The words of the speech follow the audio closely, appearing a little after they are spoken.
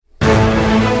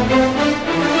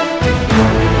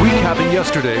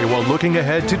yesterday while looking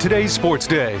ahead to today's sports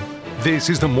day. This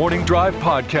is the Morning Drive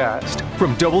Podcast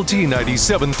from Double T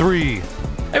 97.3.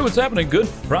 Hey, what's happening? Good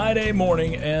Friday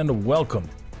morning and welcome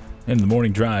in the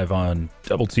Morning Drive on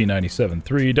Double T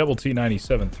 97.3, Double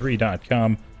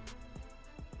T973.com.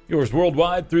 Yours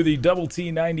worldwide through the Double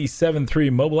T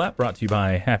 97.3 mobile app, brought to you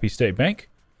by Happy State Bank.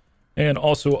 And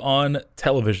also on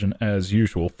television as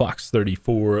usual, Fox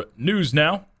 34 News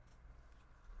Now.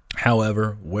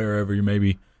 However, wherever you may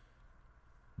be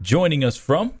joining us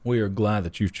from, we are glad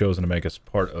that you've chosen to make us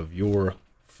part of your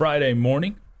Friday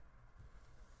morning.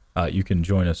 You can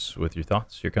join us with your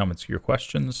thoughts, your comments, your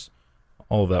questions,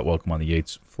 all of that welcome on the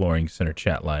Yates Flooring Center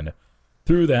chat line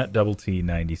through that Double T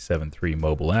 97.3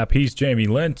 mobile app. He's Jamie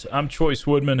Lent. I'm Choice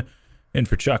Woodman, in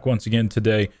for Chuck once again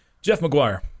today. Jeff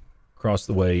McGuire across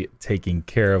the way taking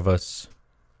care of us.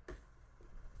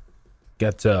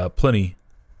 Got plenty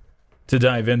to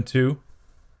dive into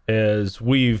as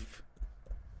we've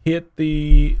hit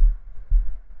the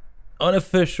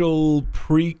unofficial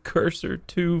precursor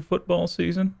to football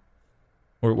season.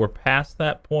 We're past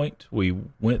that point. We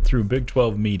went through Big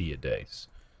 12 Media Days.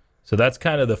 So that's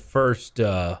kind of the first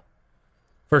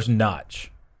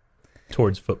notch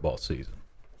towards football season.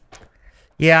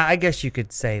 Yeah, I guess you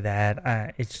could say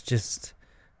that. It's just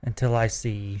until I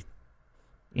see,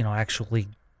 actually,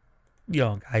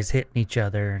 guys hitting each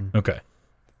other and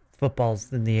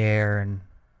footballs in the air and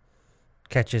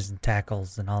catches and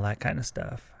tackles and all that kind of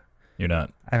stuff. You're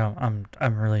not. I'm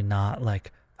really not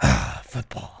like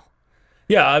football.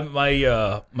 Yeah, my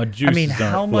juices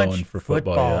aren't flowing for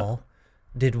football yet.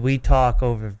 Did we talk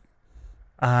over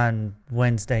on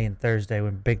Wednesday and Thursday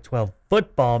when Big 12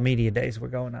 football media days were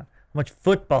going on? How much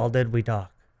football did we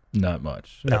talk? Not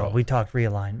much. No, we talked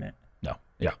realignment. No,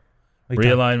 yeah.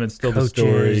 Realignment's still coaches, the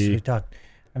story. We talked.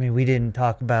 We didn't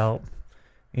talk about,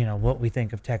 what we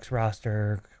think of Tech's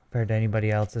roster compared to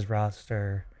anybody else's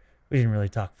roster. We didn't really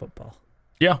talk football.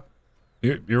 Yeah,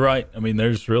 you're right.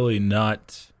 There's really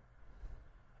not.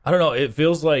 I don't know. It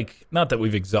feels like, not that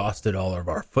we've exhausted all of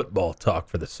our football talk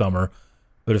for the summer,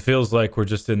 but it feels like we're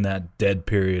just in that dead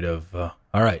period of, all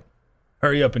right,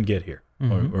 hurry up and get here.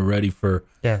 Mm-hmm. We're ready for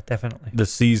definitely the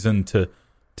season to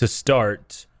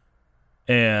start.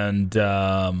 And,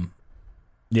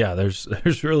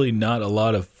 there's really not a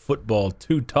lot of football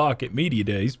to talk at media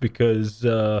days because,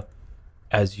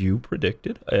 as you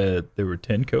predicted, there were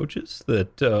 10 coaches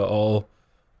that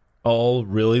all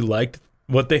really liked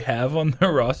what they have on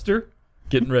their roster,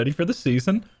 getting ready for the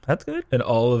season. That's good. And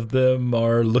all of them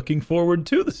are looking forward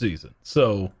to the season.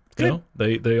 So,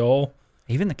 they all...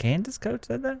 Even the Kansas coach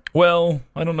said that? Well,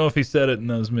 I don't know if he said it in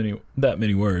that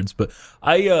many words, but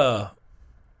I'm a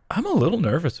little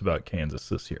nervous about Kansas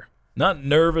this year. Not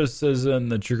nervous as in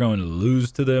that you're going to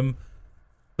lose to them,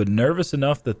 but nervous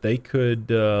enough that they could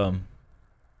win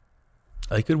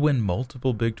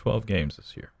multiple Big 12 games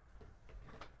this year.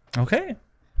 Okay.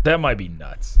 That might be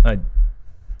nuts.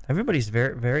 Everybody's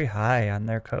very, very high on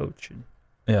their coach.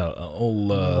 Yeah, old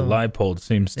Leipold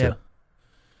seems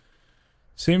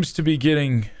to be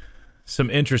getting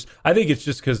some interest. I think it's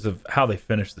just because of how they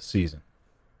finished the season.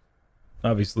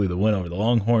 Obviously, the win over the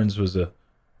Longhorns was a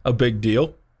big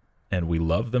deal, and we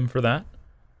love them for that.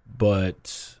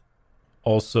 But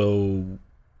also,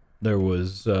 there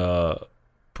was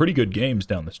pretty good games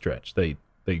down the stretch. They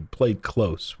played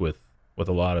close with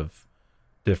a lot of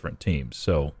different teams.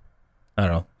 So, I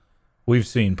don't know. We've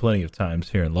seen plenty of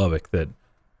times here in Lubbock that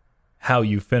how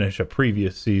you finish a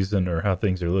previous season or how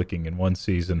things are looking in one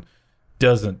season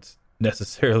doesn't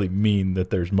necessarily mean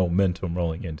that there's momentum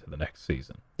rolling into the next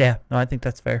season. Yeah, no, I think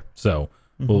that's fair. So,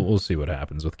 we'll see what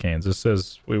happens with Kansas,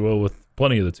 as we will with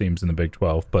plenty of the teams in the Big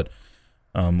 12. But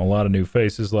a lot of new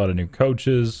faces, a lot of new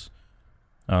coaches.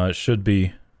 Should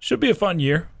be a fun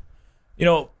year.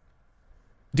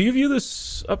 Do you view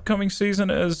this upcoming season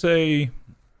as a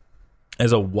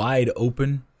wide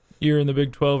open year in the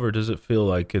Big 12, or does it feel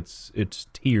like it's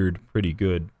tiered pretty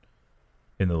good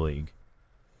in the league?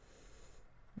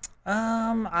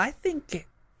 I think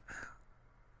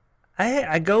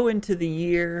I go into the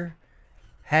year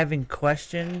having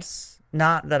questions.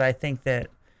 Not that I think that,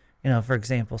 for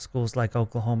example, schools like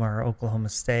Oklahoma or Oklahoma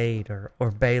State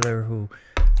or Baylor, who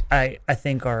I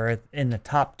think are in the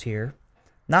top tier.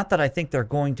 Not that I think they're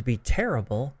going to be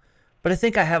terrible, but I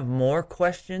think I have more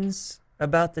questions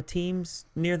about the teams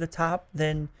near the top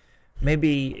than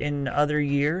maybe in other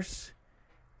years.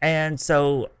 And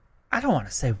so I don't want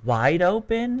to say wide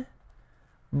open,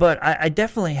 but I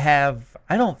definitely have.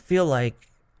 I don't feel like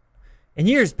in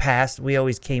years past we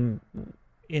always came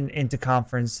into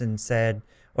conference and said,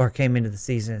 or came into the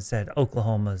season and said,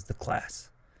 Oklahoma is the class.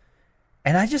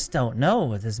 And I just don't know,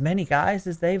 with as many guys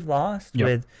as they've lost,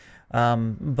 with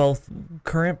both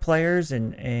current players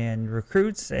and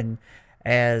recruits, and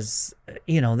as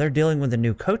they're dealing with a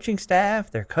new coaching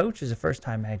staff. Their coach is a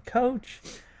first-time head coach.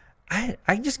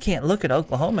 I just can't look at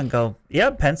Oklahoma and go,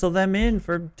 pencil them in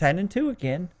for 10-2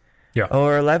 again,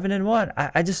 or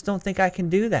 11-1. I just don't think I can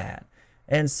do that.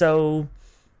 And so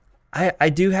I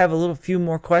do have a few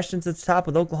more questions at the top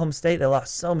with Oklahoma State. They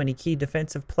lost so many key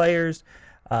defensive players.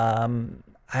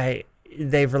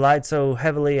 They've relied so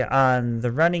heavily on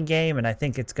the running game, and I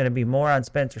think it's going to be more on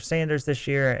Spencer Sanders this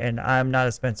year, and I'm not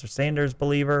a Spencer Sanders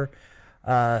believer,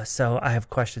 so I have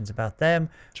questions about them.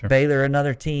 Sure. Baylor,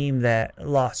 another team that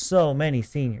lost so many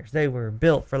seniors. They were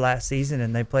built for last season,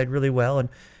 and they played really well, and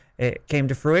it came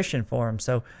to fruition for them.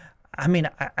 So, I mean,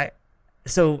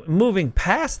 so moving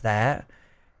past that,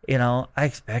 I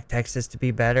expect Texas to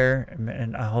be better,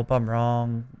 and I hope I'm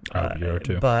wrong.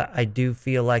 But I do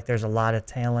feel like there's a lot of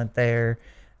talent there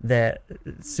that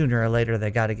sooner or later they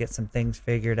got to get some things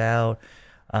figured out.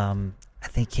 I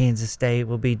think Kansas State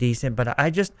will be decent, but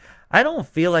I don't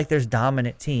feel like there's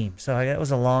dominant teams. So that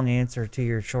was a long answer to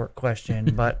your short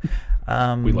question, but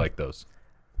we like those.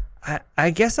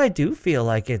 I guess I do feel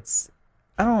like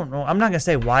I don't know. I'm not going to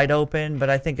say wide open,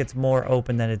 but I think it's more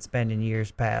open than it's been in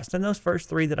years past. And those first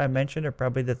three that I mentioned are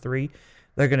probably the three.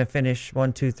 They're going to finish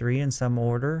 1, 2, 3 in some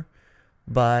order,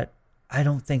 but I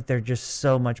don't think they're just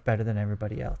so much better than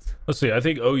everybody else. Let's see. I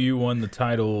think OU won the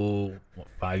title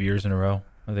 5 years in a row.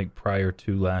 I think prior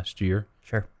to last year.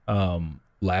 Sure.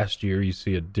 Last year you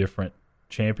see a different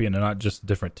champion, and not just a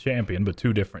different champion, but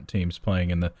two different teams playing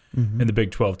in the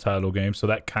Big 12 title game. So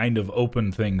that kind of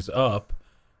opened things up.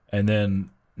 And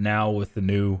then now with the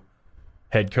new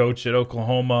head coach at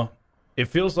Oklahoma, it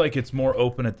feels like it's more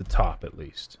open at the top, at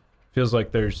least. It feels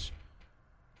like there's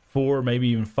 4, maybe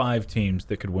even 5 teams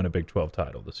that could win a Big 12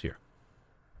 title this year.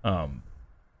 And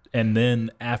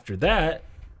then after that,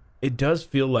 it does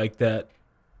feel like that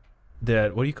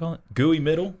what do you call it? Gooey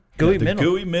middle?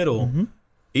 Gooey middle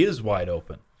is wide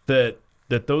open. That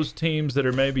those teams that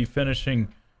are maybe finishing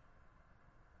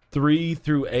 3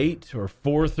 through 8 or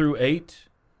 4 through 8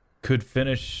 could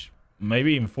finish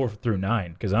maybe even 4 through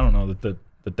 9, because I don't know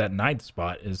that ninth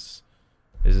spot is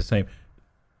the same.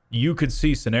 You could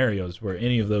see scenarios where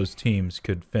any of those teams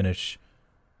could finish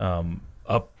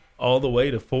up all the way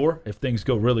to 4 if things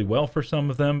go really well for some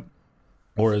of them,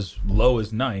 or as low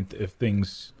as 9th if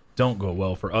things don't go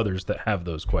well for others that have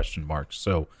those question marks.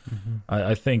 So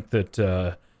I think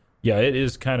that, it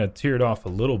is kind of tiered off a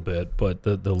little bit, but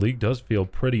the league does feel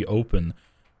pretty open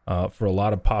for a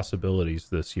lot of possibilities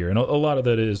this year. And a lot of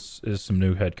that is some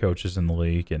new head coaches in the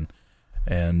league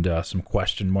and some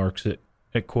question marks at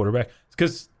quarterback.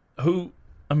 Because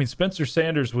Spencer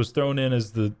Sanders was thrown in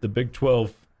as the Big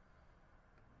 12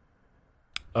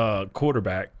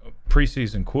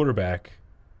 preseason quarterback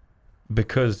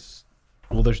because,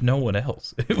 there's no one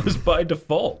else. It was by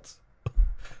default.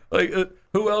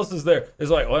 Who else is there? It's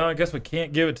like, I guess we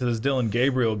can't give it to this Dylan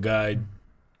Gabriel guy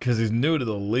because he's new to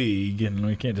the league, and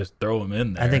we can't just throw him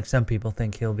in there. I think some people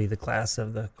think he'll be the class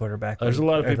of the quarterback. There's a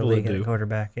lot of people that do.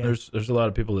 Quarterback, yeah. There's a lot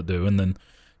of people that do, and then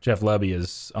Jeff Lebby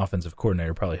as offensive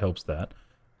coordinator probably helps that.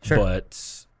 Sure.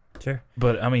 But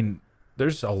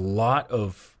there's a lot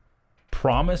of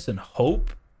promise and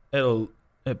hope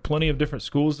at plenty of different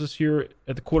schools this year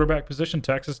at the quarterback position.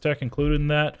 Texas Tech included in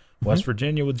that. West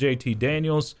Virginia with JT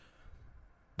Daniels,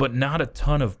 but not a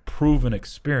ton of proven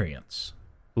experience.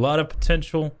 A lot of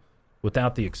potential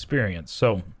without the experience.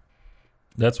 So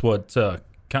that's what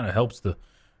kind of helps the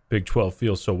Big 12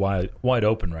 feel so wide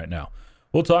open right now.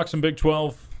 We'll talk some Big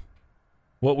 12,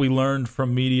 what we learned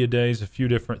from media days, a few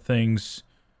different things,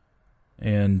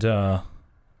 and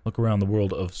look around the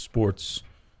world of sports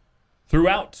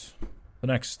throughout the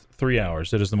next 3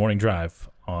 hours. It is the Morning Drive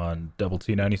on Double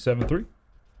T 97.3.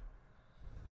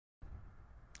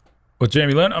 With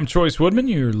Jamie Lynn, I'm Choice Woodman.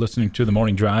 You're listening to the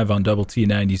Morning Drive on Double T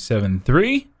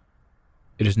 97.3.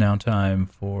 It is now time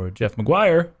for Jeff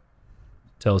McGuire to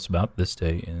tell us about this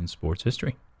day in sports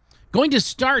history. Going to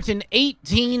start in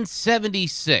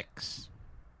 1876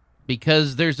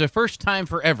 because there's a first time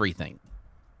for everything.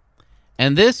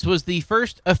 And this was the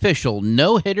first official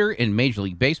no-hitter in Major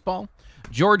League Baseball.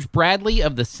 George Bradley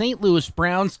of the St. Louis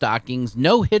Brown Stockings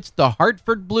no-hits the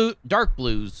Hartford Dark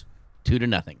Blues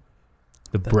 2-0.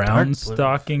 The Brown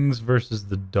Stockings versus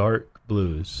the Dark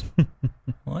Blues. I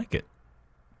like it.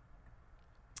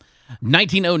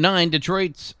 1909,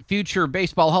 Detroit's future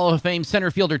Baseball Hall of Fame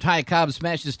center fielder Ty Cobb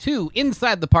smashes 2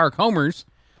 inside-the-park homers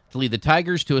to lead the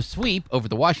Tigers to a sweep over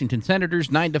the Washington Senators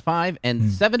 9-5 and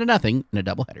 7-0 in a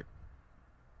doubleheader.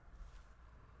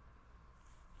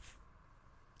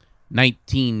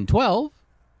 1912,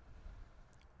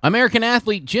 American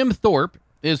athlete Jim Thorpe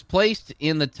is placed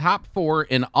in the top 4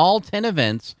 in all 10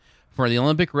 events for the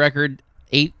Olympic record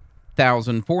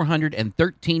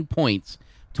 8,413 points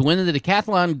to win the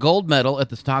decathlon gold medal at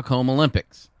the Stockholm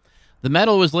Olympics. The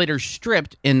medal was later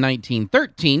stripped in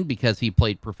 1913 because he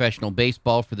played professional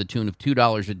baseball for the tune of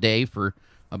 $2 a day for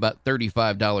about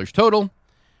 $35 total.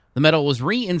 The medal was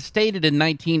reinstated in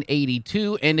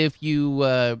 1982, and if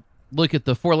you look at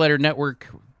the Four Letter Network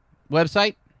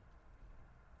website,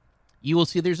 you will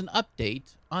see there's an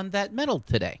update on that medal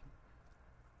today.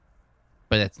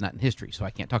 But that's not in history, so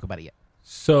I can't talk about it yet.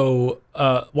 So,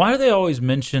 why do they always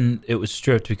mention it was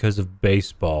stripped because of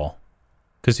baseball?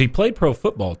 Because he played pro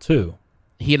football, too.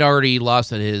 He had already lost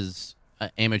his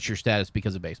amateur status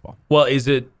because of baseball. Well, is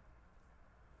it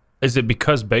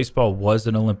because baseball was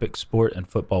an Olympic sport and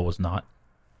football was not?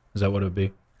 Is that what it would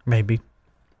be? Maybe.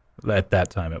 At that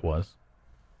time, it was.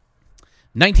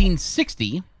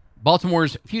 1960,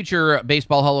 Baltimore's future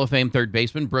Baseball Hall of Fame third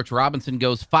baseman Brooks Robinson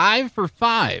goes 5 for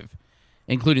 5,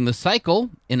 including the cycle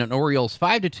in an Orioles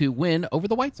 5-2 win over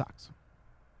the White Sox.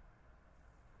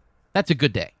 That's a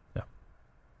good day. Yeah,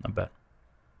 not bad.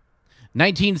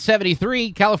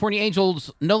 1973, California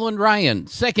Angels' Nolan Ryan,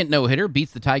 second no-hitter,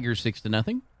 beats the Tigers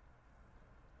 6-0.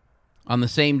 On the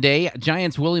same day,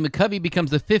 Giants' Willie McCovey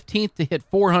becomes the 15th to hit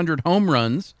 400 home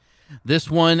runs. This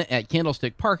one at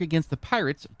Candlestick Park against the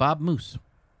Pirates' Bob Moose.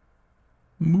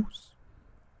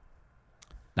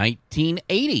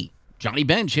 1980, Johnny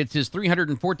Bench hits his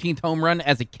 314th home run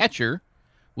as a catcher,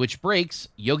 which breaks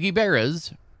Yogi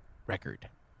Berra's record.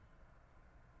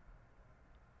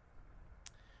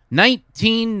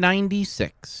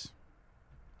 1996,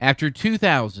 after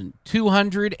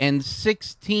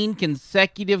 2,216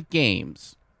 consecutive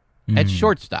games at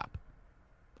shortstop,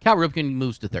 Cal Ripken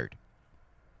moves to third.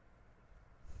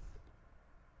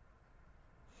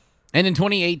 And in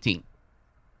 2018,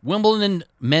 Wimbledon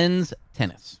men's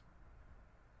tennis.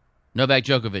 Novak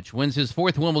Djokovic wins his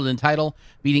 4th Wimbledon title,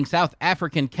 beating South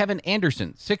African Kevin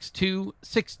Anderson 6-2,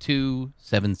 6-2,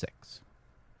 7-6.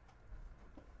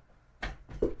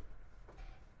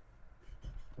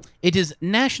 It is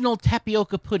National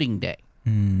Tapioca Pudding Day.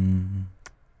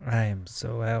 I am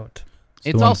so out.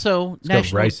 It's also It's got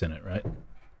National rice in it, right?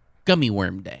 Gummy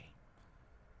Worm Day.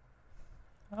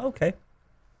 Okay.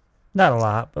 Not a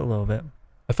lot, but a little bit.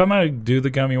 If I'm going to do the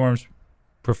gummy worms,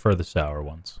 prefer the sour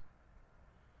ones.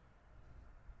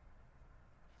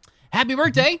 Happy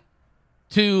birthday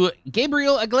to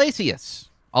Gabriel Iglesias,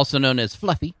 also known as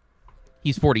Fluffy.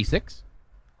 He's 46.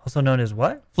 Also known as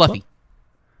what? Fluffy.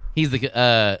 He's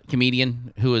the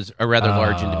comedian who is a rather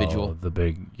large individual. The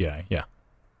big, yeah.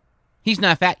 He's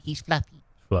not fat, he's fluffy.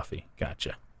 Fluffy,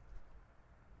 gotcha.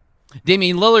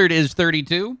 Damian Lillard is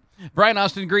 32. Brian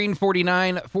Austin Green,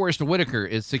 49. Forrest Whitaker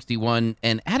is 61.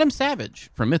 And Adam Savage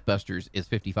from Mythbusters is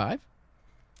 55.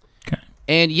 Okay.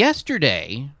 And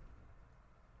yesterday,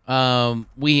 as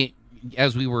we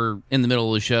were in the middle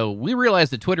of the show, we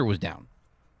realized that Twitter was down.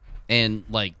 And,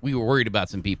 we were worried about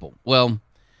some people. Well,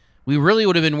 we really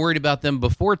would have been worried about them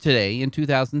before today in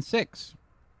 2006.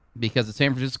 Because the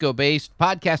San Francisco-based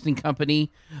podcasting company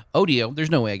Odeo,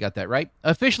 there's no way I got that right,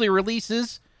 officially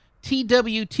releases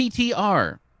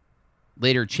TWTTR,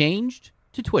 later changed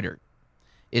to Twitter.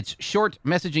 It's short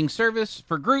messaging service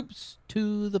for groups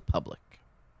to the public.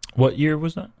 What year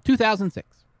was that? 2006.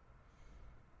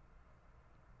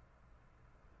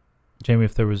 Jamie,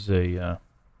 if there was a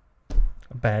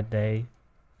bad day.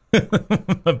 a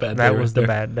bad That day was right the there.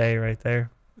 bad day right there.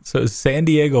 So San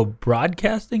Diego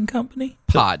Broadcasting Company?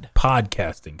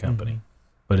 Podcasting Company.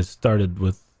 But it started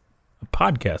with a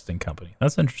podcasting company.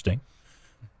 That's interesting.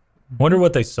 Wonder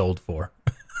what they sold for.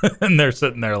 And they're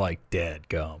sitting there like, dead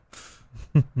gum.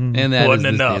 And that Wasn't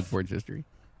is enough. the sports history.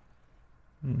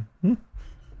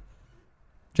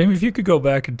 Jamie, if you could go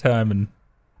back in time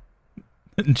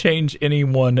and change any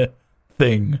one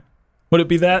thing, would it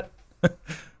be that?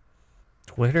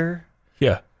 Twitter?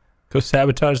 Yeah. Go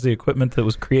sabotage the equipment that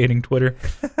was creating Twitter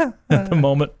at the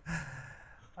moment.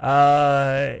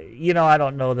 I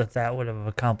don't know that would have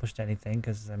accomplished anything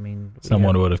because,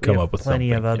 Someone would have come up with plenty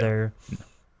something. of other,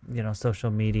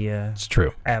 social media It's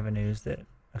true. avenues that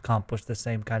accomplish the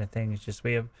same kind of thing. It's just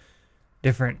we have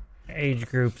different age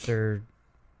groups or,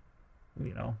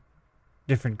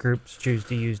 different groups choose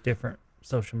to use different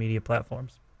social media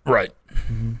platforms. Right.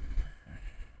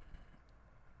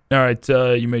 All right,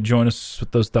 you may join us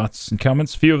with those thoughts and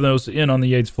comments. A few of those in on the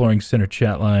Yates Flooring Center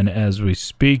chat line as we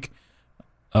speak.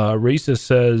 Risa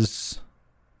says,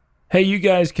 hey, you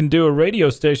guys can do a radio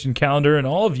station calendar and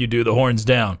all of you do the horns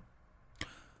down.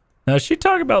 Now, is she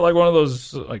talking about like one of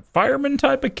those like fireman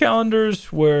type of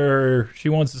calendars where she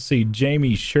wants to see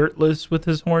Jamie shirtless with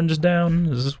his horns down?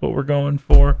 Is this what we're going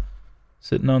for?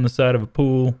 Sitting on the side of a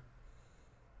pool,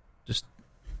 just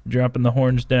dropping the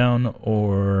horns down,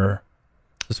 or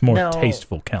this more No,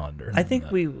 tasteful calendar? I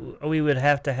think we would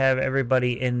have to have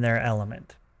everybody in their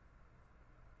element.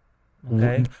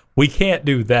 Okay. We can't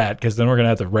do that because then we're going to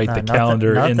have to rate No, the nothing-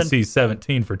 calendar nothing-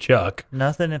 NC-17 for Chuck.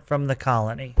 Nothing from the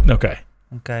colony. Okay.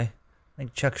 Okay. I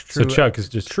think Chuck's true. So Chuck is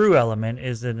just true element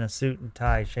is in a suit and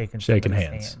tie, shaking somebody's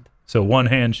hands. hand. So one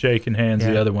hand shaking hands,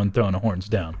 the Yeah. other one throwing the horns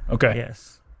down. Okay.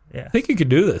 Yes. Yeah. I think you could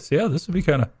do this. Yeah, this would be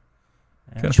kind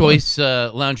of Choice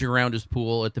lounging around his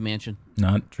pool at the mansion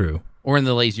not true. or in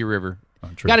the lazy river.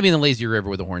 Not true. Got to be in the lazy river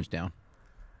with the horns down.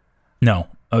 No,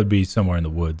 I would be somewhere in the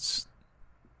woods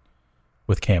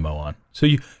with camo on. So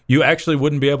you actually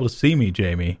wouldn't be able to see me,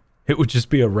 Jamie. It would just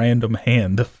be a random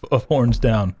hand of horns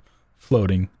down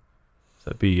floating. So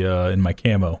that'd be in my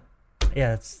camo. Yeah,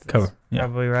 that's Cover. Yeah.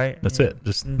 probably right. That's Yeah. it.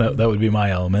 Just that would be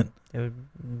my element. It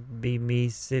would be me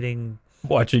sitting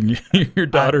Watching your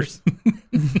daughters.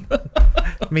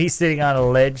 on a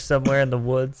ledge somewhere in the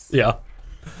woods. Yeah.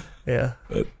 Yeah.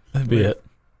 That'd be it.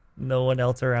 No one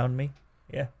else around me.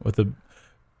 Yeah.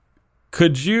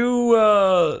 Could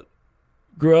you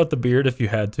grow out the beard if you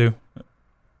had to?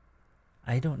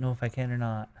 I don't know if I can or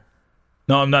not.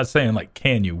 No, I'm not saying like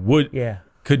can you. Yeah.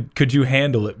 Could you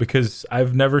handle it? Because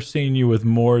I've never seen you with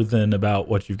more than about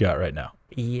what you've got right now.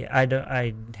 Yeah,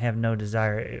 I have no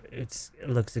desire. It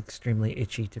looks extremely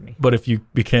itchy to me. But if you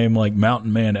became like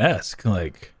Mountain Man-esque,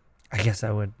 like I guess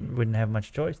I wouldn't have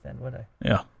much choice then, would I?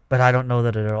 yeah. But I don't know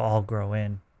that it'll all grow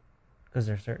in because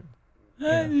there's certain.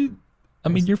 I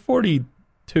mean, you're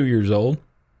 42 years old.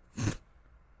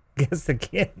 Guess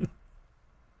again.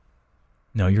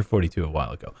 No, you're 42 a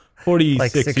while ago. 46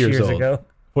 Like 6 years years old. ago.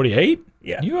 48?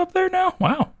 Yeah. You up there now?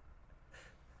 Wow.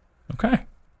 Okay.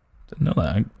 Didn't know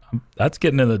that. That's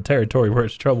getting into the territory where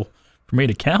it's trouble for me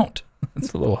to count.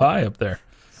 It's a little high up there.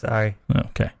 Sorry.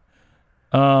 Okay.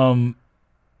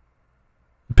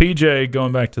 PJ,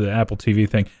 going back to the Apple TV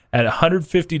thing, at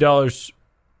 $150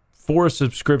 for a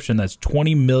subscription, that's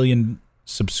 20 million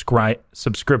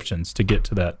subscriptions to get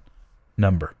to that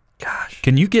number. Gosh.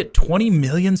 Can you get 20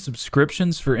 million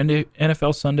subscriptions for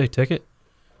NFL Sunday Ticket?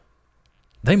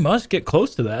 They must get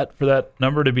close to that for that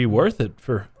number to be worth it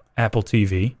for Apple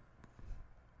TV.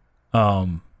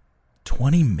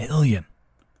 20 million.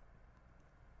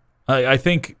 I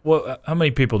think, well, how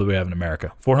many people do we have in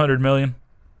America? 400 million?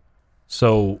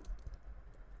 So,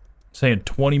 saying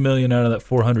 20 million out of that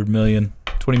 400 million,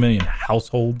 20 million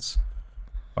households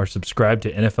are subscribed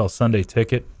to NFL Sunday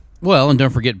Ticket. Well, and don't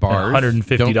forget bars.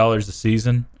 $150 a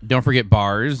season. Don't forget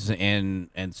bars and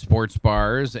sports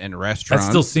bars and restaurants.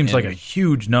 That still seems like a and-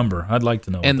 huge number. I'd like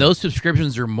to know. And what those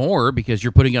subscriptions are more because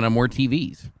you're putting it on more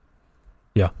TVs.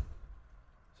 yeah.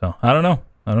 So, I don't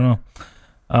know.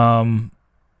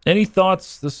 Any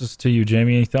thoughts? This is to you,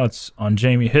 Jamie. Any thoughts on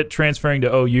Jamie Hitt transferring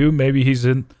to OU? Maybe he's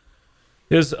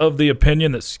is of the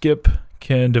opinion that Skip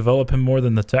can develop him more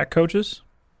than the Tech coaches?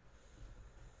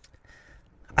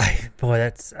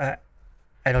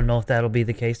 I don't know if that'll be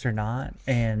the case or not.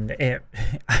 And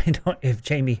if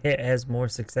Jamie Hitt has more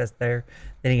success there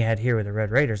than he had here with the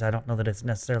Red Raiders, I don't know that it's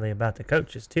necessarily about the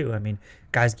coaches too. I mean,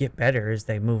 guys get better as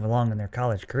they move along in their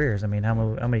college careers. I mean, how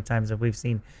many times have we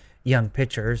seen young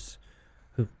pitchers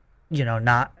who,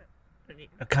 not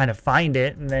kind of find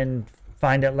it and then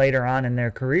find it later on in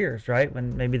their careers, right?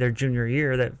 When maybe their junior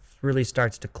year that really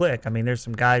starts to click. I mean, there's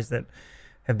some guys that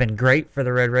have been great for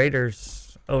the Red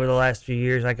Raiders over the last few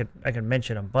years. I could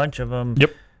mention a bunch of them.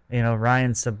 Yep.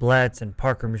 Ryan Sublet's and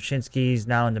Parker Mushinski's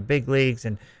now in the big leagues,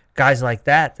 and guys like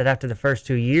that after the first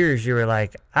 2 years you were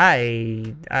like,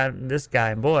 this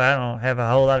guy, boy, I don't have a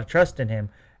whole lot of trust in him,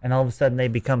 and all of a sudden they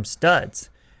become studs.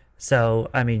 So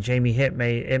I mean, Jamie Hitt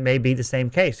may be the same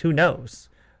case. Who knows?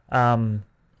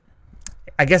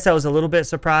 I guess I was a little bit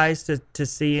surprised to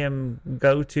see him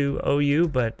go to OU,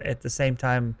 but at the same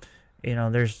time,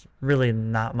 there's really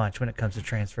not much when it comes to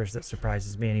transfers that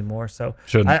surprises me anymore. So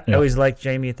I always liked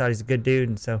Jamie. I thought he's a good dude,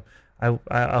 and so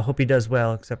I hope he does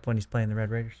well, except when he's playing the Red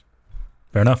Raiders.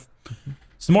 Fair enough.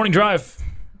 It's the morning drive.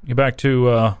 Get back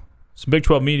to some Big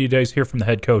 12 Media Days here from the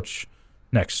head coach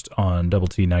next on Double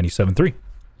T 97.3.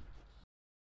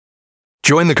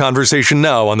 Join the conversation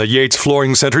now on the Yates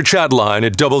Flooring Center chat line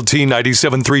at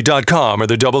doublet973.com or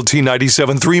the Double T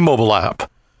 97.3 mobile app.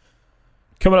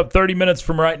 Coming up 30 minutes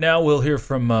from right now, we'll hear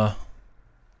from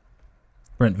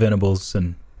Brent Venables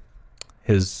and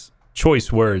his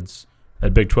choice words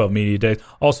at Big 12 Media Days.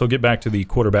 Also, get back to the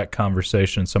quarterback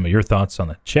conversation, some of your thoughts on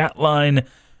the chat line.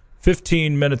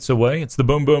 15 minutes away. It's the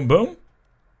Boom Boom Boom.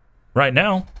 Right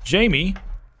now, Jamie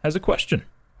has a question.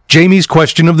 Jamie's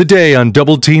question of the day on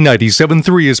Double T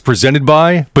 97.3 is presented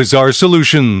by Bizarre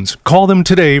Solutions. Call them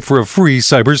today for a free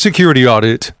cybersecurity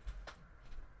audit.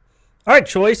 All right,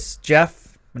 Choice,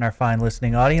 Jeff, and our fine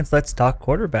listening audience, let's talk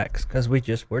quarterbacks because we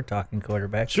just were talking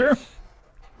quarterbacks. Sure.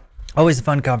 Always a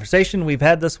fun conversation. We've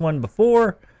had this one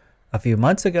before a few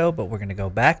months ago, but we're going to go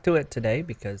back to it today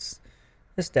because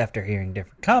just after hearing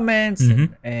different comments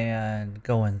and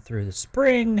going through the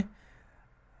spring,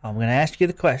 I'm going to ask you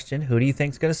the question, who do you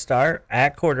think is going to start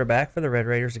at quarterback for the Red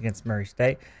Raiders against Murray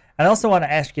State? I also want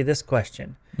to ask you this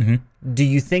question. Do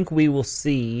you think we will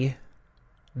see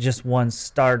just one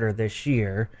starter this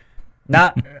year?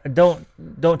 Not don't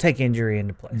take injury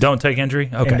into play. Don't take injury?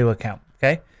 Okay. Into account,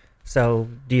 okay? So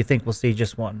do you think we'll see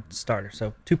just one starter?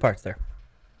 So 2 parts there.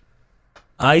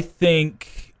 I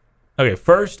think,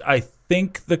 first, I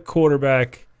think the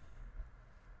quarterback,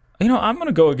 I'm going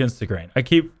to go against the grain. I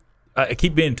keep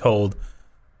being told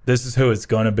this is who it's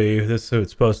going to be, this is who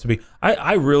it's supposed to be.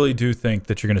 I really do think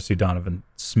that you're going to see Donovan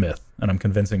Smith, and I'm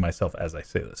convincing myself as I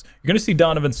say this. You're going to see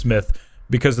Donovan Smith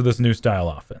because of this new style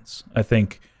offense. I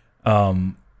think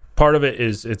part of it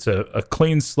is it's a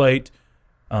clean slate.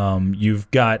 You've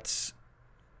got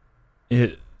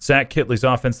Zach Kittley's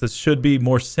offense that should be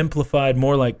more simplified,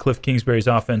 more like Cliff Kingsbury's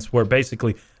offense, where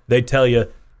basically they tell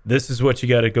you this is what you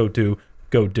got to go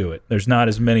do it. There's not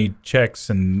as many checks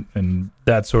and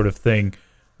that sort of thing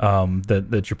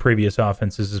that your previous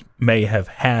offenses may have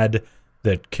had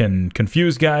that can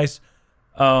confuse guys.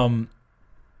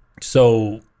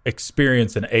 So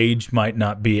experience and age might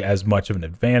not be as much of an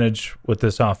advantage with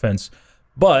this offense.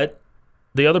 But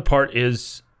the other part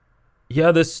is,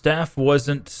 this staff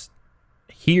wasn't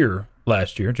here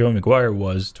last year. Joey McGuire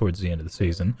was towards the end of the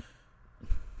season.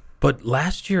 But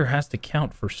last year has to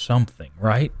count for something,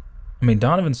 right? I mean,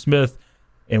 Donovan Smith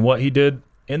and what he did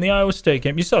in the Iowa State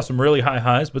game, you saw some really high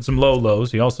highs, but some low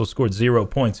lows. He also scored 0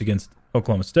 points against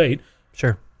Oklahoma State.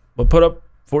 Sure. But put up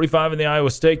 45 in the Iowa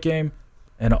State game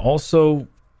and also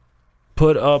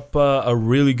put up a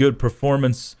really good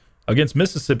performance against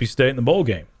Mississippi State in the bowl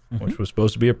game, which was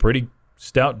supposed to be a pretty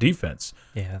stout defense.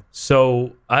 Yeah.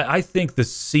 So I think the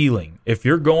ceiling, if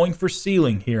you're going for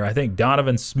ceiling here, I think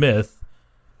Donovan Smith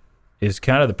is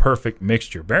kind of the perfect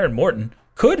mixture. Baron Morton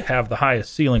could have the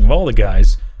highest ceiling of all the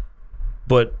guys,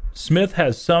 but Smith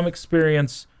has some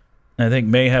experience and I think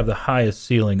may have the highest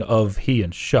ceiling of he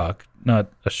and Shuck.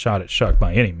 Not a shot at Shuck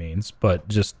by any means, but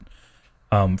just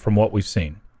from what we've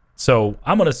seen. So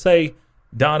I'm going to say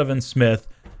Donovan Smith.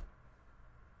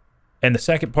 And the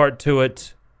second part to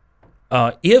it,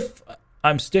 if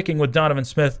I'm sticking with Donovan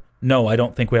Smith, no, I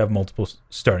don't think we have multiple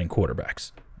starting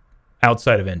quarterbacks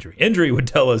outside of injury. Injury would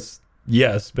tell us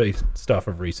yes, based off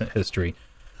of recent history.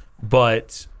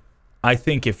 But I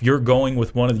think if you're going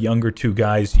with one of the younger two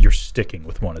guys, you're sticking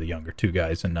with one of the younger two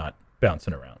guys and not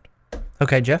bouncing around.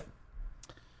 Okay, Jeff?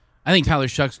 I think Tyler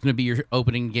Shuck's going to be your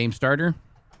opening game starter.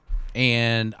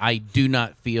 And I do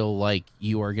not feel like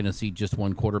you are going to see just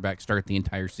one quarterback start the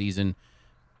entire season,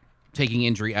 taking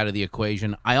injury out of the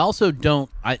equation. I also don't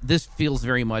 – this feels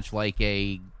very much like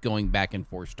a going back and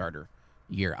forth starter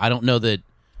year. I don't know that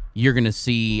you're going to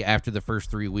see after the first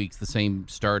 3 weeks the same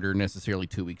starter necessarily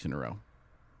 2 weeks in a row.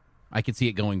 I could see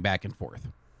it going back and forth.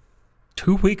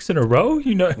 2 weeks in a row?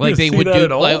 Like they would that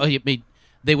at all?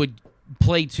 They would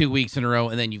play 2 weeks in a row,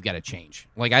 and then you've got to change.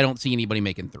 Like I don't see anybody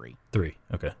making three.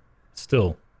 Okay.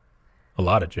 Still a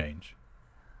lot of change.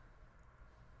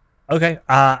 Okay,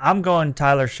 I'm going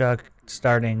Tyler Shuck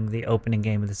starting the opening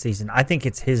game of the season. I think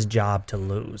it's his job to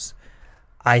lose.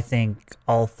 I think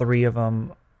all three of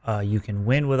them, you can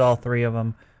win with all three of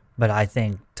them, but I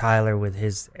think Tyler, with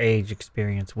his age,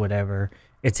 experience, whatever,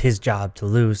 it's his job to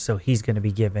lose, so he's going to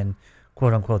be given,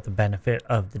 quote-unquote, the benefit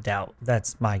of the doubt.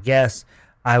 That's my guess.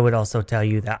 I would also tell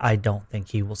you that I don't think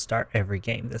he will start every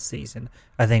game this season.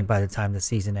 I think by the time the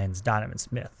season ends, Donovan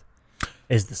Smith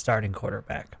is the starting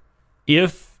quarterback.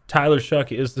 If Tyler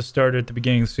Shuck is the starter at the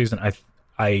beginning of the season,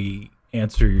 I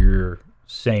answer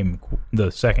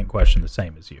the second question the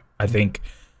same as you. I think,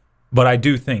 but I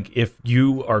do think if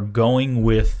you are going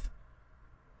with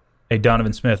a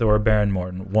Donovan Smith or a Baron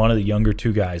Morton, one of the younger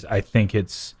two guys, I think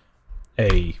it's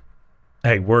hey,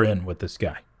 we're in with this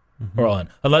guy. We're all in.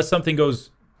 Unless something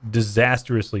goes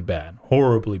disastrously bad,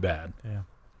 horribly bad,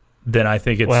 then I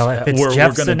think it's... Well, if it's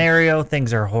Jeff's scenario,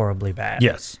 things are horribly bad.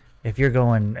 Yes. If you're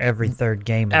going every third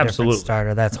game a different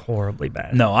starter, that's horribly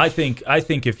bad. No, I think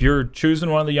if you're choosing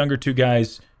one of the younger two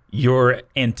guys, you're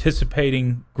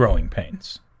anticipating growing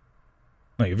pains.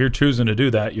 Like if you're choosing to do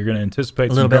that, you're going to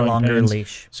anticipate a little some bit growing longer pains,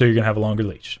 leash. So you're going to have a longer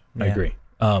leash. I agree.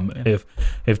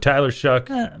 If Tyler Shuck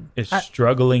is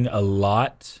struggling a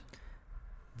lot,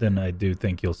 then I do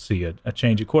think you'll see a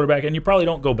change at quarterback, and you probably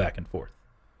don't go back and forth.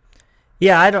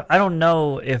 Yeah, I don't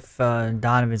know if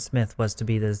Donovan Smith was to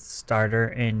be the starter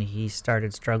and he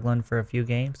started struggling for a few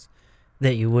games,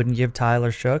 that you wouldn't give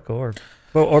Tyler Shuck or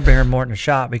Bear Morton a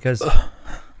shot, because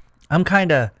I'm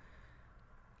kind of,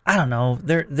 I don't know,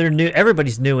 they're new.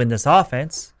 Everybody's new in this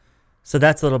offense, so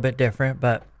that's a little bit different.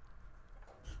 But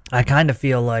I kind of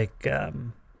feel like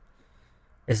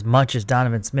as much as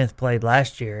Donovan Smith played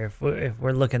last year, if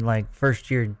we're looking like first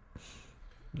year,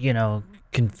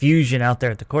 confusion out there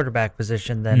at the quarterback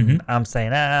position, then I'm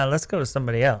saying, let's go to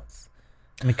somebody else.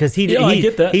 I mean, because I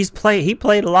get that. He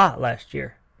played a lot last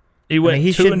year. He went he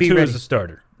 2-2 as a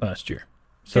starter last year.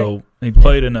 So he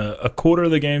played in a quarter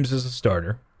of the games as a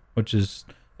starter, which is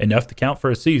enough to count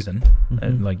for a season.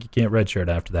 And you can't redshirt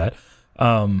after that.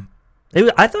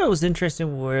 I thought it was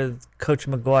interesting where Coach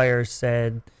McGuire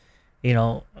said,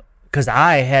 because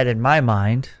I had in my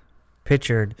mind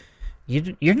pictured,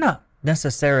 you're not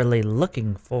necessarily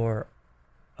looking for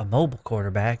a mobile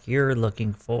quarterback. You're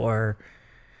looking for,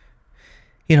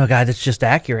 a guy that's just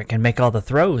accurate, can make all the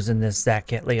throws in this Zach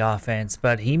Kittley offense.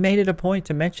 But he made it a point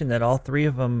to mention that all three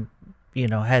of them,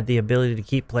 had the ability to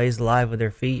keep plays alive with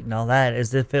their feet and all that,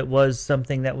 as if it was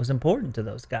something that was important to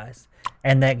those guys.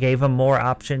 And that gave them more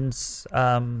options,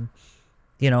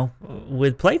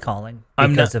 with play calling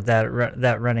because of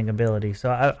that running ability.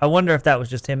 So I wonder if that was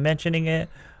just him mentioning it,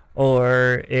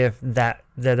 or if that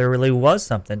there really was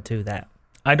something to that.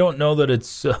 I don't know that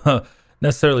it's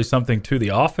necessarily something to the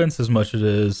offense as much as it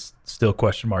is still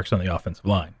question marks on the offensive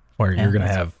line, where you're going to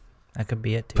have that could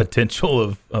be it too. Potential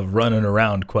of running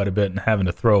around quite a bit and having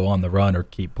to throw on the run or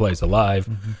keep plays alive.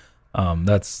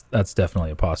 That's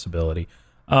definitely a possibility.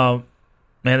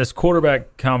 Man, this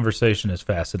quarterback conversation is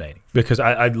fascinating, because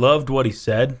I loved what he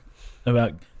said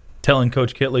about telling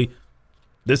Coach Kittley,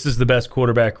 this is the best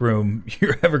quarterback room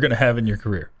you're ever going to have in your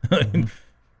career.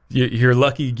 You're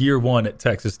lucky year one at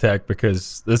Texas Tech,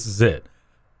 because this is it.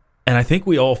 And I think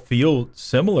we all feel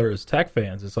similar as Tech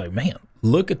fans. It's like, man,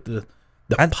 look at the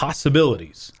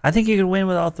possibilities. I think you could win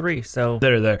with all three. So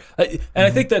that are there. And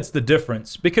I think that's the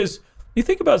difference, because you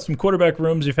think about some quarterback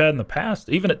rooms you've had in the past,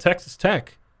 even at Texas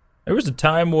Tech. There was a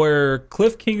time where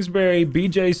Cliff Kingsbury,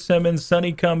 B.J. Simmons,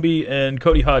 Sonny Cumbie, and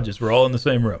Cody Hodges were all in the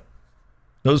same room.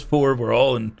 Those four were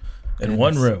all in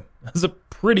one room. That's a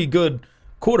pretty good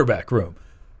quarterback room.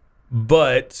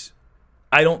 But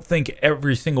I don't think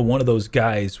every single one of those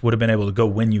guys would have been able to go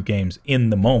win you games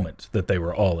in the moment that they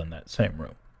were all in that same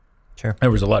room. Sure.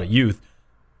 There was a lot of youth.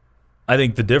 I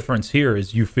think the difference here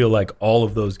is you feel like all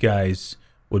of those guys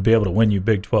would be able to win you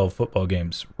Big 12 football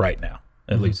games right now.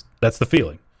 At least that's the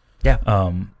feeling. Yeah.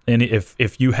 And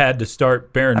if you had to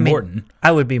start Behren Morton,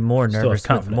 I would be more nervous with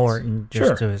confidence. Morton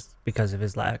because of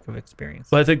his lack of experience.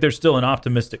 But I think there's still an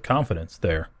optimistic confidence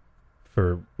there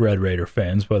for Red Raider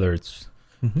fans, whether it's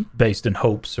based in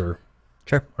hopes or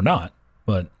not.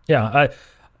 But yeah,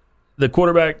 the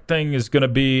quarterback thing is going to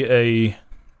be a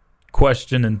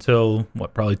question until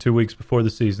probably 2 weeks before the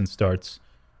season starts.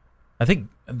 I think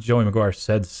Joey McGuire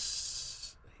said,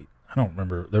 I don't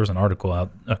remember, there was an article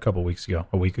out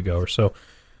a week ago or so,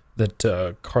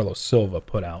 that Carlos Silva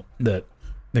put out that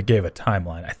gave a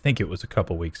timeline. I think it was a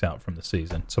couple weeks out from the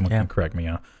season. Someone can correct me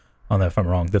on that if I'm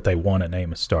wrong, that they want to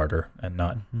name a starter and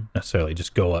not necessarily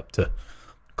just go up to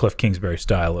Cliff Kingsbury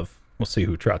style of we'll see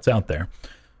who trots out there.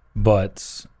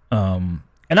 But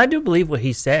and I do believe what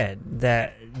he said,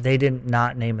 that they didn't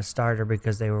not name a starter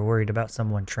because they were worried about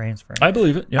someone transferring. I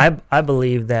believe it. Yeah. I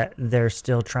believe that they're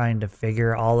still trying to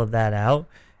figure all of that out,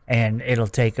 and it'll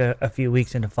take a few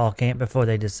weeks into fall camp before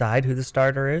they decide who the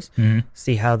starter is,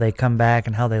 see how they come back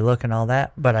and how they look and all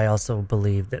that. But I also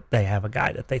believe that they have a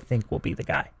guy that they think will be the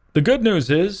guy. The good news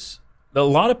is a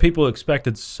lot of people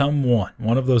expected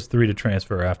one of those three to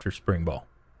transfer after spring ball.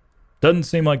 Doesn't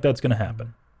seem like that's going to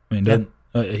happen. I mean,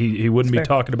 he wouldn't be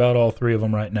talking about all three of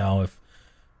them right now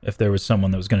if there was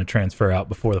someone that was going to transfer out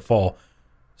before the fall.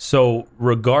 So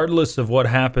regardless of what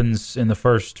happens in the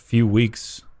first few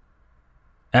weeks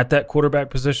at that quarterback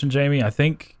position, Jamie, I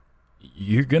think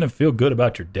you're going to feel good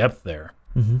about your depth there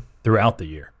throughout the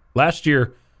year. Last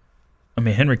year, I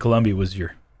mean, Henry Columbia was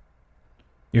your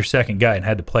second guy and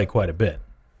had to play quite a bit.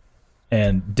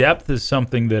 And depth is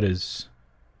something that is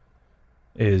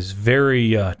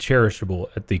very cherishable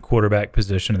at the quarterback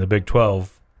position in the Big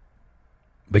 12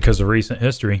 because of recent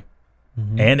history.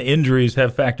 And injuries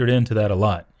have factored into that a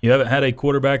lot. You haven't had a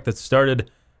quarterback that started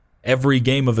every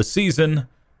game of a season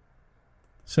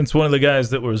since one of the guys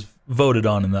that was voted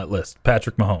on in that list,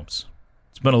 Patrick Mahomes.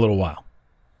 It's been a little while.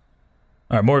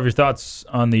 All right, more of your thoughts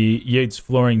on the Yates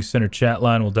Flooring Center chat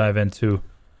line. We'll dive into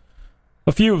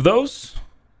a few of those.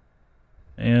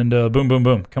 And boom, boom,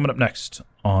 boom. Coming up next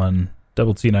on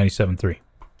Double T 97.3.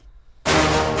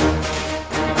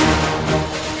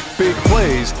 Big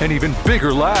plays and even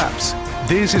bigger laughs.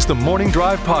 This is the Morning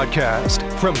Drive Podcast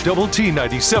from Double T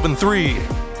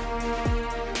 97.3.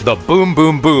 The Boom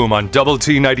Boom Boom on Double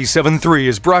T 97.3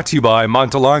 is brought to you by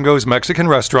Montelongo's Mexican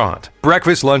Restaurant.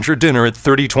 Breakfast, lunch, or dinner at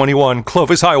 3021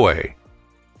 Clovis Highway.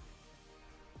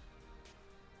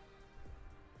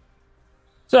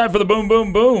 Time for the Boom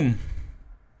Boom Boom.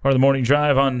 Part of the Morning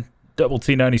Drive on Double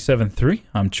T 97.3.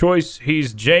 I'm Choice.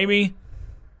 He's Jamie.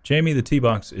 Jamie, the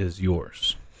T-Box is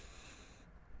yours.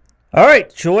 All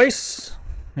right, Choice.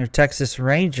 Your Texas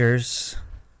Rangers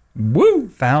Woo!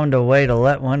 found a way to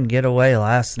let one get away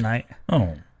last night.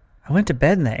 Oh. I went to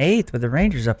bed in the 8th with the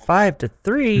Rangers up 5-3.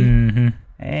 Mm-hmm.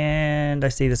 And I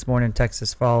see this morning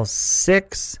Texas falls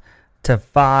 6-5.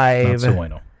 Not so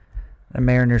bueno. The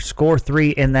Mariners score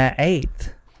 3 in that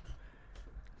 8th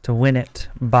to win it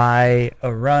by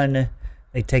a run.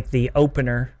 They take the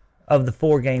opener of the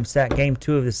 4-game set. Game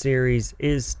 2 of the series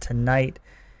is tonight.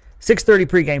 6:30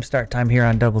 pregame start time here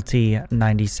on Double T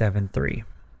 97.3.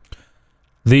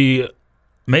 The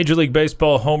Major League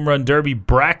Baseball Home Run Derby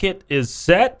bracket is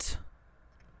set.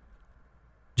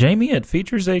 Jamie, it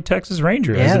features a Texas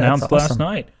Ranger, as announced last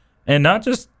night. And not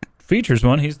just features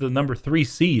one, he's the number 3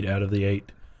 seed out of the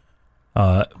 8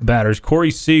 batters.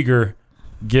 Corey Seager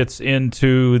gets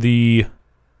into the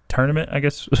tournament, I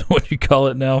guess is what you call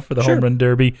it now, for the Home Run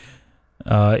Derby.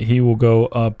 He will go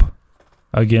up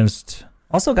against...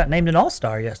 Also got named an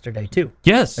All-Star yesterday, too.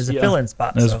 Yes. As a fill-in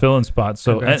spot. As a fill-in spot.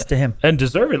 So, congrats to him. And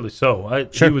deservedly so.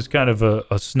 He was kind of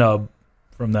a snub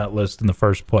from that list in the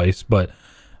first place. But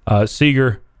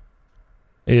Seager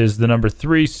is the number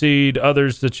 3 seed.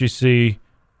 Others that you see,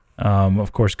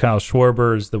 of course, Kyle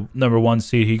Schwarber is the number 1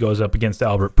 seed. He goes up against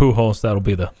Albert Pujols. That'll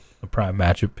be the prime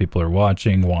matchup people are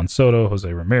watching. Juan Soto, Jose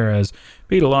Ramirez,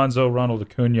 Pete Alonso, Ronald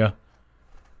Acuna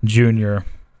Jr.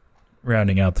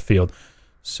 rounding out the field.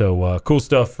 So cool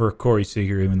stuff for Corey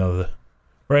Seager, even though the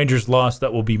Rangers lost.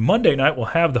 That will be Monday night. We'll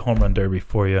have the Home Run Derby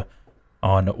for you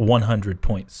on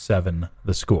 100.7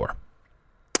 The Score.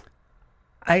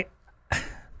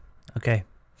 Okay.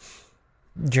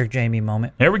 Jerk Jamie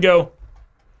moment. Here we go.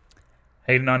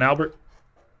 Hating on Albert?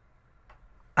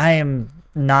 I am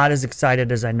not as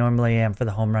excited as I normally am for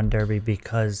the Home Run Derby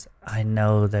because I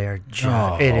know they are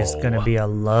it is going to be a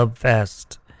love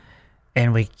fest.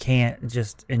 And we can't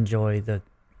just enjoy the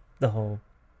whole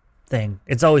thing.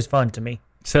 It's always fun to me.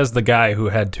 Says the guy who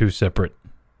had 2 separate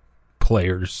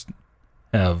players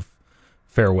have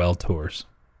farewell tours.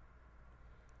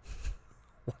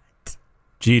 What?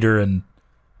 Jeter and...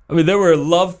 I mean, there were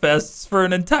love fests for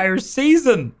an entire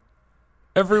season.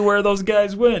 Everywhere those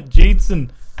guys went. Jeets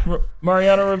and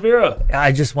Mariano Rivera.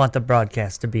 I just want the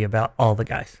broadcast to be about all the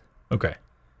guys. Okay.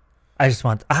 I just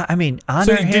want,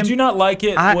 honor him. Did you not like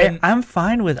it when... I'm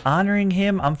fine with honoring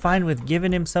him. I'm fine with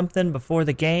giving him something before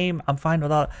the game. I'm fine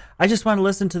with all... I just want to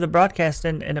listen to the broadcast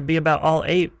and it be about all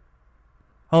 8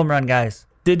 home run guys.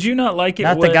 Did you not like it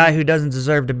Not when the guy who doesn't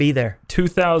deserve to be there.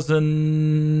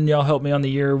 2000, y'all help me on the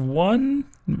year 1,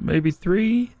 maybe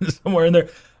 3, somewhere in there,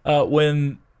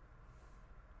 when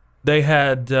they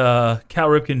had Cal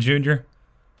Ripken Jr.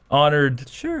 honored.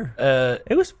 Sure. That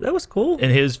was cool.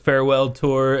 In his farewell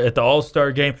tour at the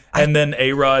All-Star game, and then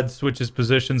A-Rod switches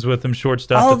positions with him,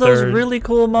 shortstop all to third. those really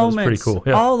cool moments. That was pretty cool.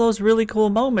 Yeah. All those really cool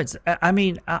moments.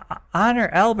 Honor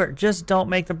Albert. Just don't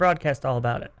make the broadcast all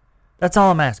about it. That's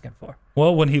all I'm asking for.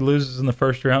 Well, when he loses in the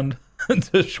first round to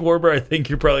Schwarber, I think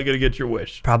you're probably going to get your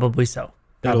wish. Probably so.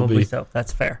 So.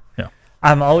 That's fair. Yeah.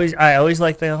 I always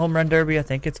like the Home Run Derby. I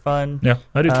think it's fun. Yeah,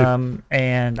 I do too.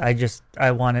 And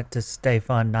I want it to stay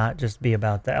fun, not just be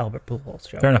about the Albert Pujols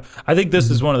show. Fair enough. I think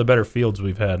this is one of the better fields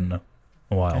we've had in a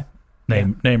while.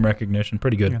 Name recognition,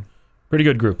 pretty good. Yeah. Pretty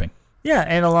good grouping. Yeah,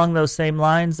 and along those same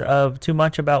lines of too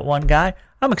much about one guy,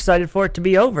 I'm excited for it to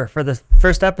be over for the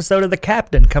first episode of The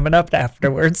Captain coming up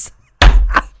afterwards.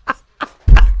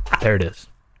 There it is.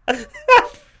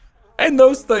 And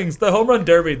those things, the Home Run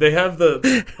Derby, they have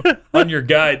on your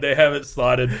guide, they have it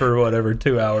slotted for whatever,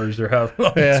 2 hours or how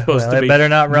long it's supposed to be. It better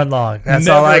not run long. That's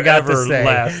all I got to say.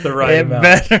 Last the right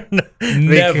amount.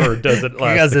 Never does it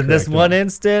last. Because in this one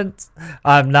instance,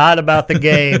 I'm not about the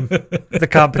game, the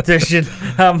competition.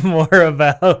 I'm more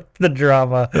about the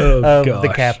drama of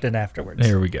the captain afterwards.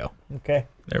 There we go. Okay.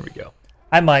 There we go.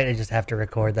 I might just have to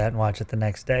record that and watch it the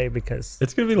next day because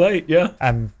it's gonna be late. Yeah.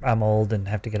 I'm old and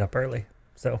have to get up early.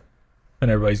 So. And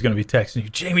everybody's going to be texting you,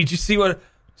 Jamie, did you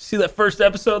see that first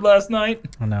episode last night?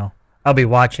 I know. I'll be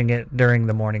watching it during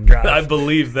the morning drive. I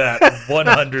believe that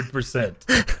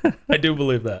 100%. I do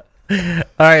believe that.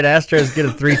 All right, Astros get a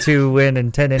 3-2 win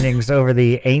in 10 innings over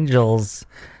the Angels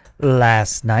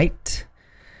last night.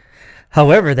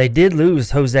 However, they did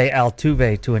lose Jose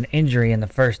Altuve to an injury in the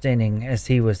first inning as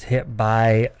he was hit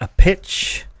by a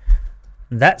pitch.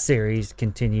 That series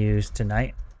continues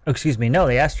tonight. Oh, excuse me, no,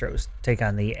 the Astros take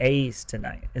on the A's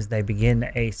tonight as they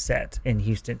begin a set in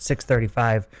Houston.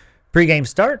 6:35 pregame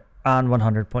start on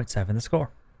 100.7 The Score.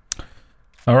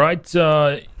 All right,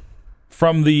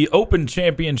 from the Open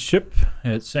Championship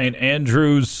at St.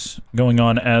 Andrews, going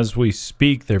on as we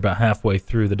speak. They're about halfway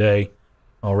through the day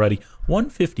already.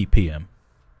 1:50 p.m.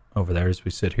 over there as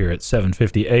we sit here at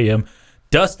 7:50 a.m.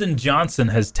 Dustin Johnson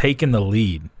has taken the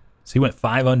lead. So he went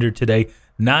 5 under today,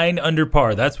 9 under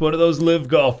par. That's one of those live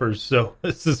golfers. So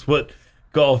this is what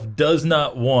golf does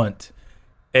not want.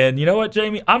 And you know what,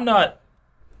 Jamie? I'm not,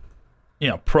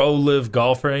 pro live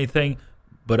golf or anything.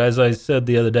 But as I said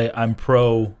the other day, I'm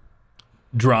pro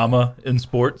drama in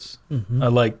sports. Mm-hmm.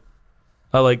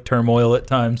 I like turmoil at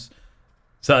times.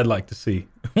 So I'd like to see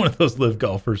one of those live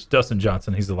golfers. Dustin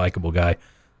Johnson, he's a likable guy.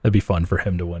 That'd be fun for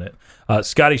him to win it.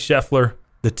 Scotty Scheffler,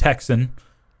 the Texan,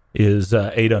 is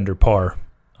 8 under par,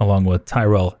 along with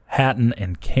Tyrell Hatton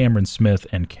and Cameron Smith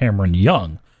and Cameron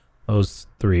Young. Those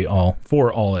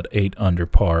 4 all at 8 under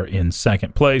par in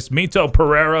second place. Mito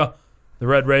Pereira, the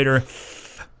Red Raider,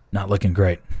 not looking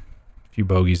great. A few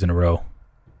bogeys in a row.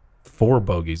 4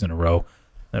 bogeys in a row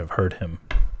that have hurt him.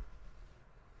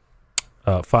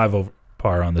 5 over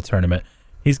par on the tournament.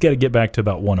 He's got to get back to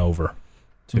about 1 over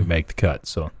to make the cut,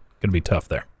 so going to be tough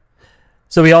there.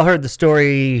 So we all heard the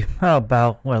story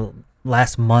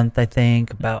last month, I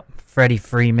think, about Freddie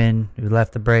Freeman, who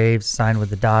left the Braves, signed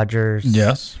with the Dodgers.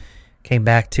 Yes. Came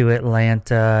back to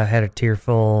Atlanta, had a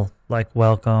tearful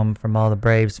welcome from all the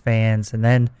Braves fans, and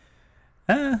then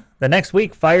the next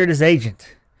week fired his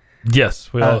agent.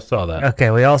 Yes, we all saw that.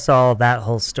 Okay, we all saw that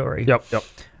whole story. Yep.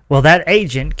 Well, that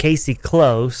agent, Casey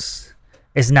Close,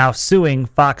 is now suing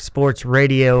Fox Sports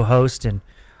radio host and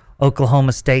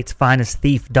Oklahoma State's finest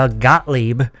thief, Doug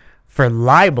Gottlieb, for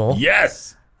libel.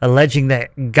 Yes! Alleging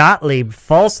that Gottlieb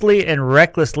falsely and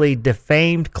recklessly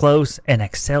defamed Close and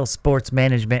Excel Sports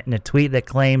Management in a tweet that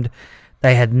claimed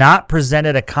they had not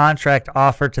presented a contract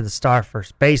offer to the star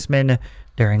first baseman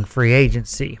during free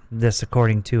agency. This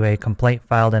according to a complaint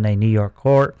filed in a New York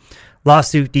court.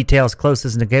 Lawsuit details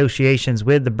Close's negotiations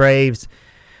with the Braves,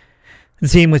 the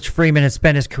team which Freeman had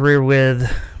spent his career with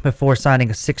before signing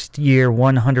a 6-year,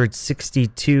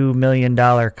 $162 million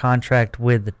contract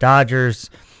with the Dodgers.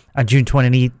 On June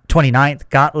 29th,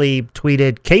 Gottlieb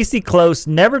tweeted, "Casey Close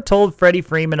never told Freddie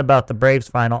Freeman about the Braves'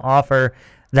 final offer.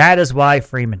 That is why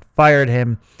Freeman fired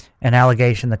him." An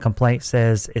allegation the complaint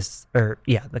says that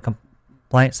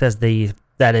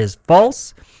is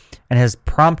false and has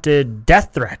prompted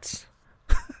death threats.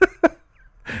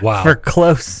 Wow. For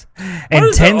Close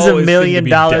and tens of $1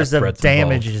 million of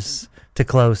damages to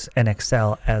Close and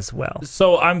Excel as well.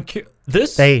 So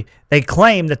They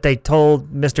claim that they told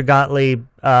Mr. Gottlieb,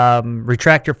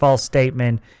 retract your false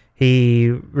statement. He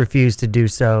refused to do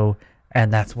so,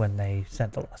 and that's when they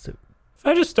sent the lawsuit. If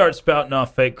I just start spouting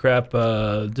off fake crap,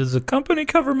 does the company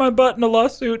cover my butt in a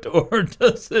lawsuit, or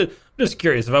does it? I'm just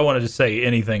curious if I wanted to say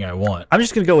anything I want. I'm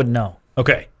just going to go with no.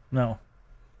 Okay. No.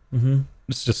 Mm-hmm.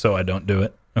 It's just so I don't do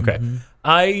it. Okay. Mm-hmm.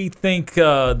 I think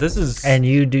this is... And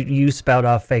you spout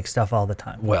off fake stuff all the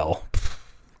time. Well,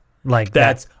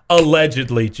 that's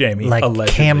allegedly, Jamie. Allegedly.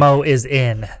 Camo is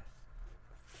in.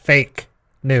 Fake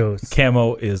news.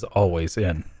 Camo is always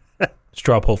in.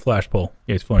 Straw poll, flash poll.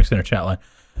 Yates Flooring Center chat line.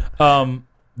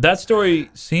 That story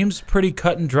seems pretty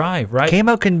cut and dry, right?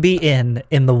 Camo can be in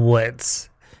the woods.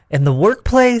 In the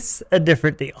workplace, a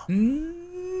different deal.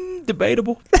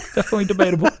 Debatable. Definitely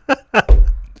debatable.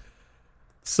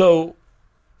 So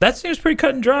that seems pretty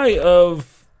cut and dry.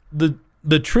 Of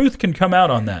the truth can come out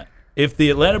on that. If the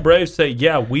Atlanta Braves say,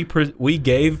 "Yeah, we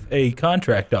gave a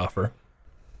contract offer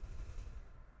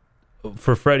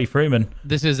for Freddie Freeman,"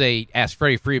 this is ask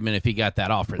Freddie Freeman if he got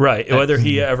that offer, right? Whether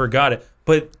he ever got it,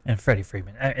 and Freddie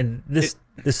Freeman, and this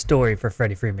story for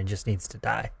Freddie Freeman just needs to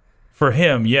die. For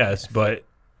him, yes, but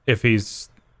if he's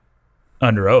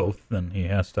under oath, then he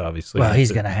has to obviously. Well,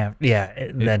 he's going to have,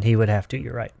 then he would have to.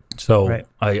 You're right. So right.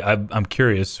 I'm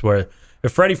curious where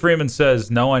if Freddie Freeman says,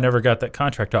 "No, I never got that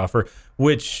contract offer,"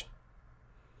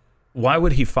 why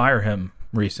would he fire him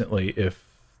recently if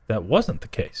that wasn't the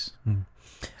case?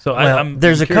 So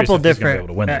there's a couple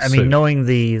different. Knowing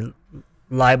the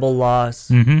libel laws.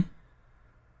 Mm-hmm.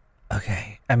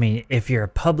 Okay, if you're a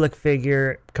public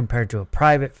figure compared to a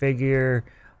private figure,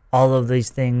 all of these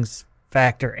things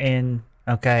factor in.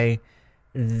 Okay,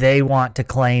 they want to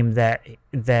claim that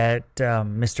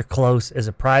Mr. Close is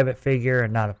a private figure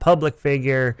and not a public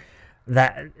figure.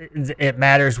 That it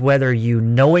matters whether you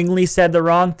knowingly said the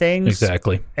wrong things,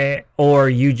 Exactly. or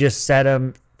you just said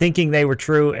them thinking they were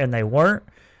true and they weren't,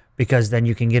 because then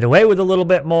you can get away with a little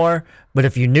bit more. But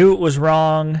if you knew it was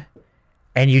wrong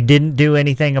and you didn't do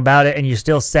anything about it and you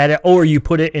still said it, or you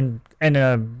put it in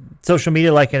a social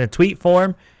media, like in a tweet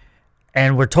form,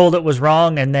 and were told it was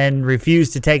wrong and then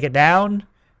refused to take it down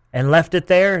and left it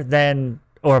there, then,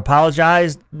 or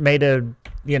apologized, made a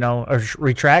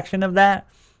retraction of that,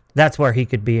 that's where he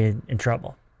could be in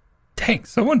trouble. Dang,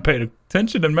 someone paid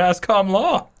attention in mass comm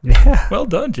law. Yeah. Well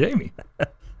done, Jamie.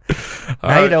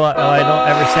 Now you know I don't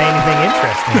ever say anything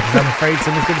interesting because I'm afraid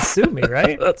someone's going to sue me,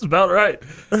 right? That's about right.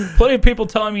 Plenty of people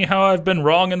telling me how I've been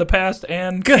wrong in the past,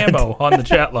 and camo on the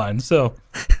chat line. So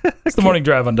it's the Morning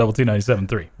Drive on Double T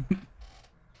 97.3.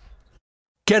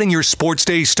 Getting your sports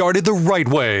day started the right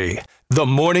way. The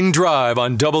Morning Drive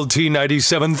on Double T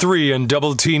 97.3 and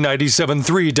Double T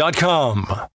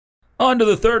 97.3.com. On to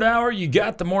the third hour. You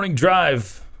got the Morning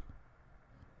Drive.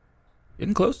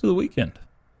 Getting close to the weekend.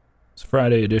 It's a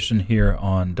Friday edition here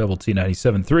on Double T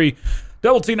 97.3,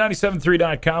 Double T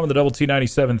 97.3.com, and the Double T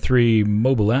 97.3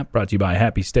 mobile app, brought to you by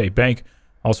Happy State Bank.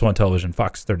 Also on television,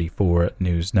 Fox 34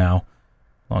 News Now.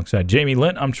 Alongside Jamie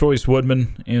Lent, I'm Choice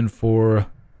Woodman, in for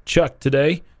Chuck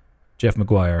today. Jeff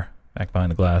McGuire back behind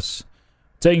the glass,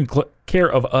 taking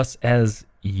care of us as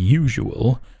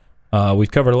usual.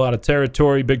 We've covered a lot of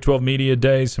territory, Big 12 Media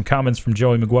Day, some comments from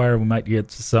Joey McGuire. We might get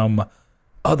to some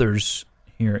others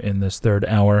here in this third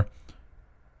hour.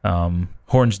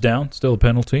 Horns down, still a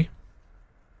penalty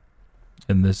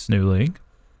in this new league.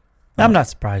 I'm not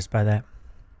surprised by that.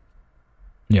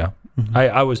 Yeah. Mm-hmm.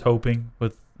 I was hoping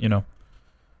with,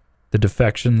 the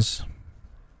defections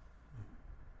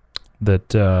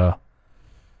that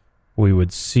we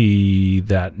would see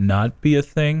that not be a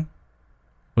thing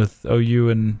with OU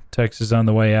and Texas on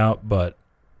the way out, but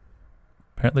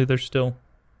apparently there's still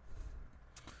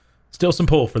some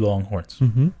pull for the Longhorns.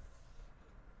 Mm-hmm.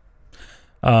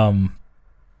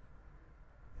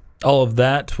 All of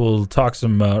that, we'll talk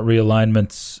some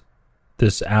realignments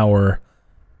this hour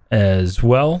as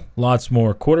well. Lots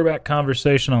more quarterback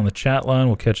conversation on the chat line.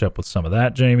 We'll catch up with some of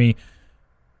that, Jamie.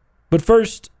 But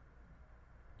first,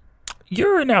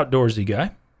 you're an outdoorsy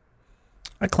guy.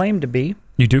 I claim to be.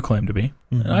 You do claim to be.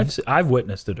 Mm-hmm. And I've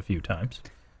witnessed it a few times.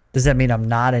 Does that mean I'm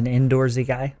not an indoorsy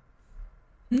guy?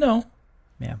 No.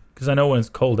 Yeah. Because I know when it's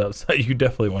cold outside, you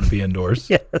definitely want to be indoors.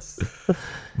 Yes.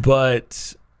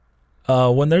 But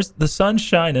when there's the sun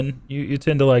shining, you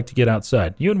tend to like to get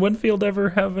outside. You and Winfield ever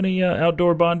have any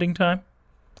outdoor bonding time?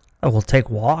 Oh, we'll take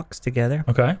walks together.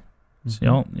 Okay. Mm-hmm.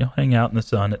 So you'll hang out in the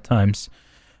sun at times.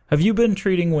 Have you been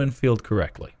treating Winfield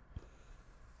correctly?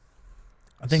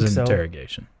 I think so.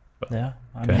 Interrogation. But, yeah.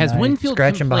 Okay. Has Winfield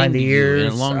scratch him behind the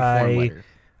ears? In a long form letter?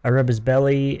 I rub his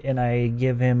belly and I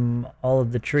give him all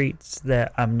of the treats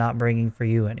that I'm not bringing for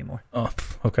you anymore. Oh,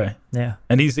 okay. Yeah.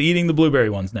 And he's eating the blueberry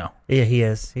ones now. Yeah, he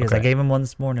is. He is. Okay. I gave him one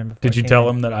this morning. Before Did you tell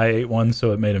him that I ate one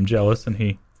so it made him jealous and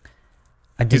he's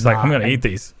like, I'm going to eat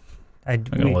these. I'm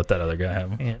going to let that other guy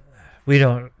have them. Yeah, we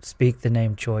don't speak the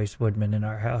name Choice Woodman in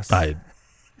our house.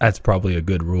 That's probably a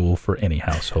good rule for any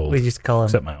household. We just call him,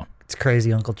 except my own. It's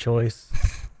Crazy Uncle Choice.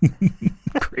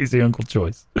 Crazy Uncle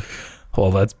Choice.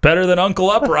 Well, that's better than Uncle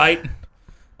Upright.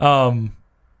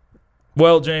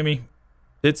 Well, Jamie,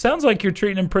 it sounds like you're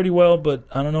treating him pretty well, but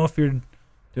I don't know if you're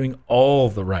doing all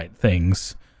the right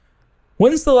things.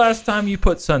 When's the last time you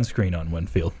put sunscreen on,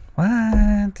 Winfield?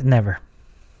 What? Never.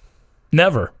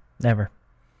 Never.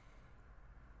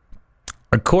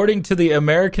 According to the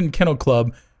American Kennel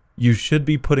Club, you should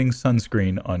be putting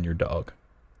sunscreen on your dog.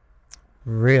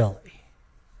 Really?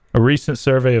 A recent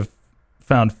survey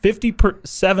found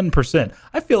 57%.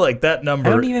 I feel like that number...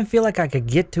 I don't even feel like I could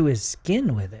get to his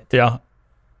skin with it. Yeah.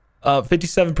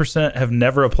 57% have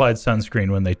never applied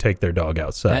sunscreen when they take their dog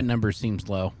outside. That number seems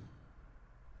low.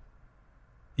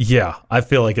 Yeah, I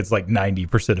feel like it's like 90%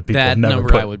 of people that have never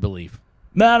number I would believe.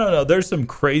 No. There's some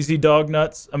crazy dog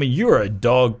nuts. I mean, you're a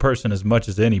dog person as much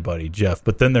as anybody, Jeff,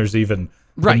 but then there's even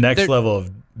the next level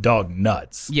of dog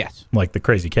nuts. Yes. Like the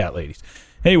crazy cat ladies.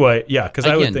 Anyway, yeah, because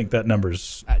I would think that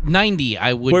number's... 90,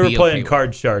 I would be We were playing okay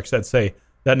Card Sharks. I'd say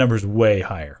that number's way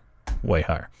higher. Way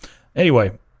higher.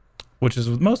 Anyway, which is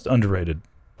the most underrated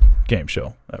game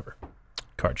show ever.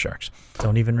 Card Sharks.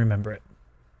 Don't even remember it.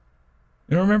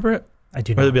 You don't remember it? I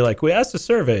do Or not. they'd be like, we asked a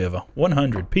survey of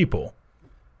 100 people.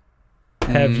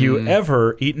 Have you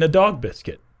ever eaten a dog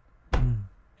biscuit?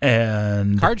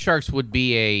 And Card Sharks would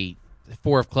be a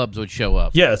 4 of clubs would show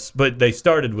up. Yes, but they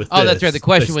started with Oh, this. that's right. The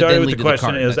question would started then with lead the to the question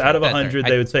card. is That's out of right. 100, That's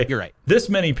they right. would say, You're right. this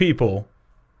many people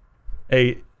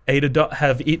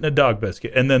have eaten a dog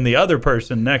biscuit. And then the other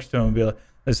person next to them would be like,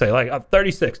 they say, like,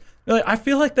 36. They're like, I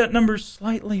feel like that number's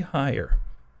slightly higher.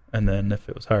 And then if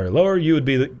it was higher or lower, you would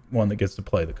be the one that gets to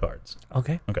play the cards.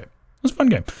 Okay. Okay. It was a fun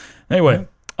game. Anyway,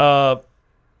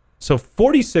 so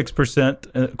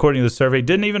 46%, according to the survey,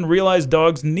 didn't even realize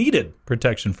dogs needed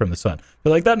protection from the sun.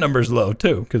 But like that number's low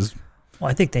too, because Well,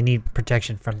 I think they need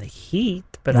protection from the heat,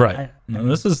 but right. No,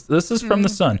 this is from the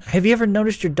sun. Have you ever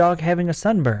noticed your dog having a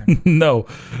sunburn? No,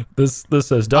 this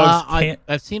says dogs can't.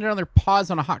 I've seen it on their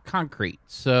paws on a hot concrete.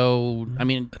 So I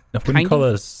mean, I wouldn't call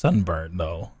it a sunburn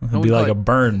though. It'd we be call like it- a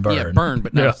burn. Yeah, burn,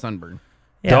 but not Yeah. a sunburn.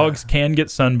 Yeah. Dogs can get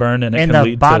sunburn, and it And can the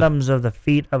lead bottoms of the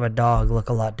feet of a dog look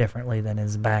a lot differently than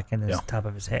his back and his Yeah. top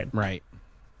of his head. Right.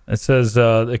 to. It says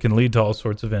it can lead to all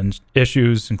sorts of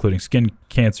issues, including skin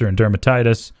cancer and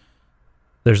dermatitis.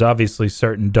 There's obviously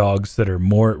certain dogs that are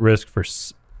more at risk for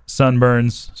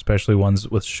sunburns, especially ones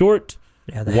with short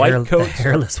Yeah, the white the coats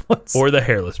hairless ones. or the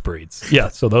hairless breeds. Yeah,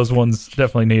 so those ones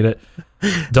definitely need it.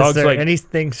 Is Dogs there like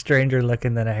anything stranger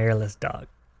looking than a hairless dog?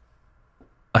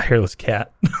 a hairless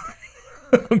cat.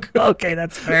 Okay,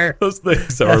 that's fair. Those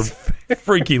things are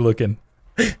freaky looking,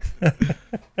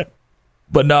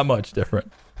 but not much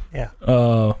different. Yeah.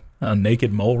 A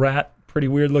naked mole rat, pretty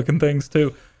weird looking things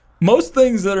too. Most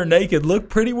things that are naked look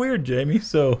pretty weird, Jamie.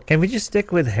 So Can we just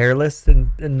stick with hairless and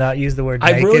not use the word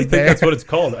I naked really think there? that's what it's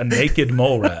called, a naked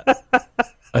mole rat.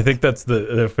 I think that's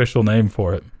the official name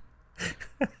for it.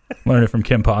 Learned it from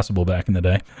Kim Possible back in the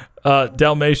day.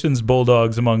 Dalmatians,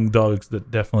 bulldogs, among dogs that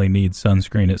definitely need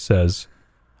sunscreen, it says.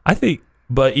 I think,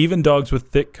 but even dogs with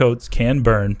thick coats can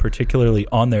burn, particularly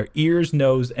on their ears,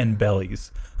 nose, and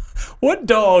bellies. What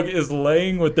dog is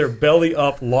laying with their belly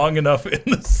up long enough in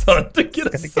the sun to get a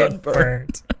Gonna get sunburn?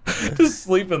 burnt. Just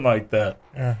sleeping like that.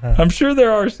 Uh-huh. I'm sure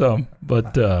there are some,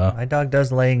 but My dog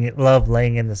does love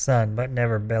laying in the sun, but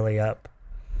never belly up.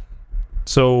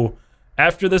 so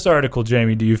after this article,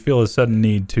 Jamie, do you feel a sudden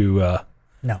need to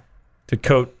No.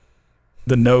 coat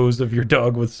the nose of your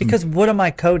dog with some Because what am I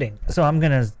coating? So I'm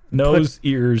gonna nose,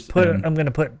 ears, and I'm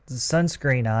gonna put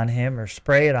sunscreen on him, or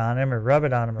spray it on him, or rub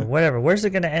it on him, or whatever. Where's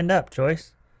it gonna end up,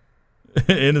 Joyce?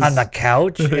 in his, On the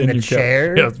couch, in the your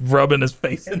chair. Yeah, rubbing his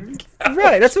face in.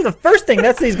 Right. That's what the first thing.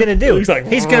 That's what he's gonna do. He's like,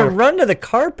 he's gonna run to the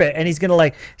carpet and he's gonna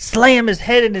like slam his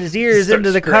head and his ears Start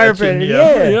into the scratching, carpet.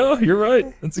 Yeah, Yeah. you're right.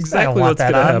 That's I don't exactly want what's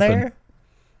that gonna on happen. there.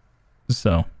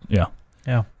 So yeah.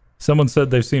 Yeah. Someone said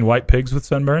they've seen white pigs with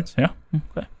sunburns. Yeah.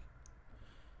 Okay.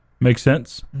 Makes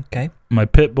sense. Okay. My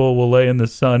pit bull will lay in the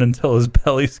sun until his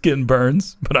belly skin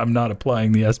burns, but I'm not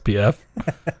applying the SPF.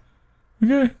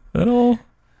 Okay. That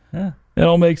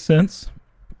all makes sense.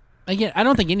 Again, I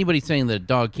don't think anybody's saying that a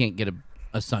dog can't get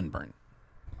a sunburn.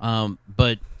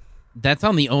 But that's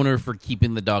on the owner for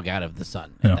keeping the dog out of the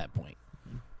sun at Yeah. that point.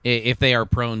 If they are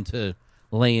prone to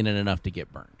laying in enough to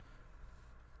get burned.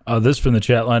 This from the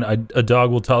chat line. A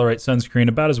dog will tolerate sunscreen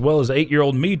about as well as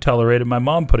 8-year-old me tolerated my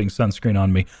mom putting sunscreen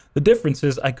on me. The difference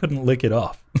is I couldn't lick it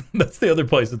off. That's the other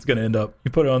place it's going to end up.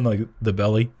 You put it on like the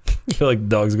belly. I feel like the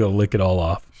dog's going to lick it all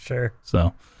off. Sure.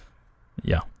 So,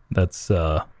 yeah, that's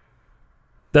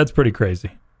pretty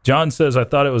crazy. John says, I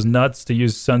thought it was nuts to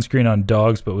use sunscreen on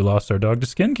dogs, but we lost our dog to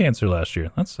skin cancer last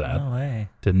year. That's sad. No way.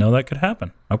 Didn't know that could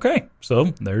happen. Okay, so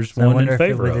there's So I one wonder in if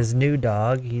favor with of his new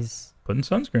dog, he's putting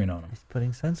sunscreen on him.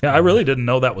 putting sunscreen. Yeah, I on. really didn't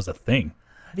know that was a thing.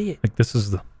 How do you? Like, this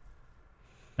is the...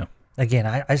 Again,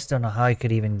 I just don't know how he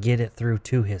could even get it through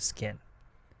to his skin.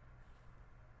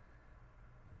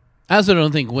 I also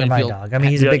don't think For my Winfield. dog. I mean,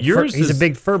 he's Yeah, a big yours he's is- a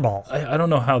big fur ball. I don't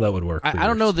know how that would work. for I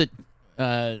don't know yours.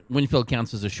 that Winfield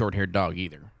counts as a short-haired dog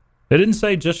either. It didn't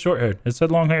say just short-haired. It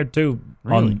said long-haired, too,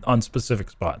 Really? on specific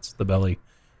spots. The belly,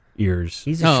 ears.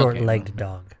 He's a Oh, okay. short-legged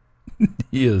dog.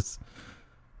 He is.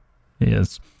 He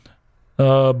is.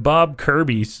 Bob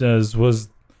Kirby says, was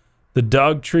the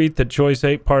dog treat that Choice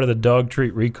ate part of the dog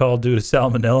treat recall due to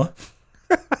salmonella?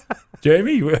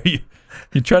 Jamie,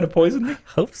 you trying to poison me?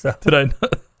 Hope so. Did I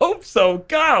not? Hope so.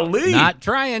 Golly. Not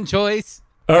trying, Choice.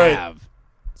 All right. Have.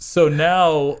 So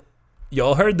now,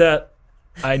 y'all heard that.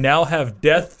 I now have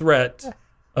death threat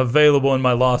available in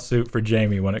my lawsuit for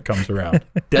Jamie when it comes around.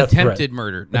 Death Attempted threat.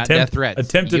 murder, not Attempt- death threats.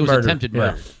 attempted He was murder. attempted Yeah.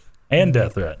 murder. And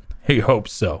death threat. He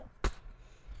hopes so.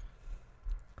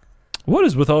 What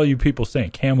is with all you people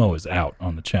saying camo is out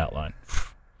on the chat line?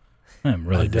 I'm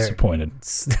really There- disappointed.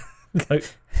 Like,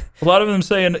 a lot of them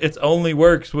saying it only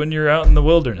works when you're out in the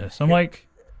wilderness. I'm like,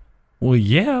 well,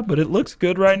 yeah, but it looks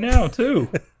good right now, too.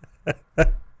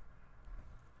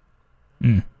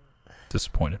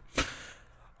 Disappointed.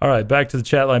 All right, back to the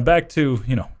chat line. Back to,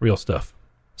 real stuff.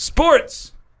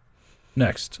 Sports!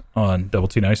 Next on Double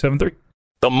T 97.3.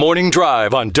 The Morning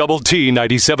Drive on Double T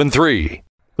 97.3.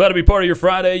 Glad to be part of your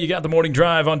Friday. You got the Morning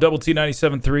Drive on Double T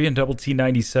 97.3 and Double T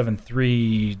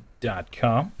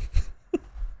 97.3.com.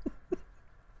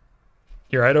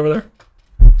 You all right over there?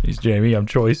 He's Jamie. I'm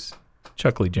Choice.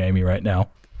 Chuckly Jamie right now.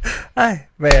 I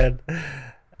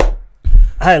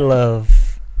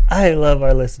love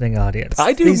our listening audience.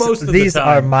 I do most of the These time.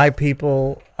 are my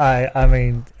people.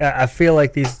 I feel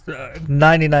like these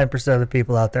 99% of the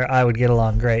people out there, I would get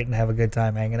along great and have a good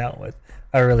time hanging out with.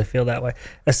 I really feel that way,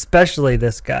 especially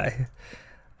this guy.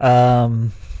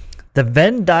 The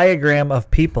Venn diagram of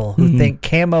people who think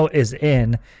camo is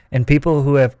in and people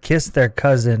who have kissed their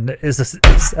cousin is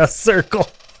a circle.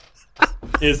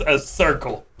 Is a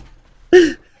circle.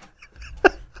 Get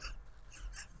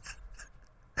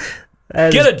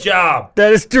a job.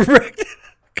 That is direct.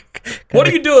 What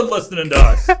are you doing listening to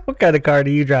us? What kind of car do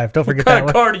you drive? Don't forget What kind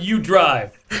that of one. car do you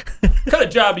drive? What kind of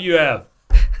job do you have?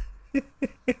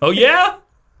 Oh, yeah?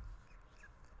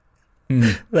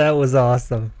 That was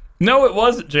awesome. No, it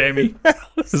wasn't, Jamie.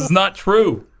 This is not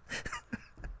true.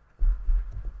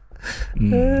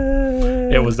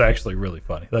 It was actually really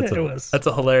funny. That's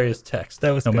a hilarious text.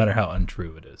 That was no good. matter how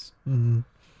untrue it is.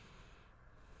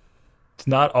 It's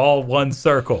not all one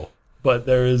circle, but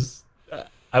there is.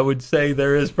 I would say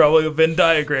there is probably a Venn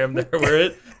diagram there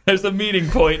where there's a meeting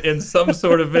point in some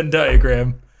sort of Venn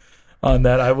diagram on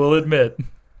that. I will admit,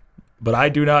 but I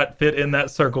do not fit in that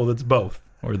circle. That's both,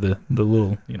 or the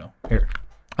little here.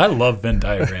 I love Venn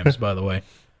diagrams, by the way.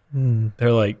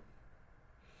 They're like.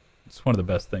 It's one of the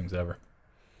best things ever.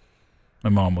 My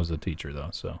mom was a teacher, though,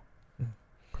 so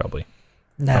probably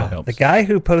Now, helps. the guy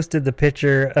who posted the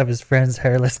picture of his friend's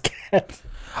hairless cat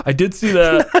I did see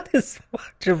that. not as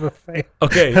much of a fan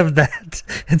Okay. of that.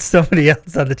 And somebody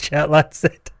else on the chat line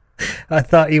said, I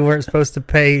thought you weren't supposed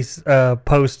to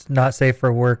post not safe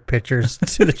for work pictures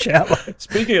to the chat line.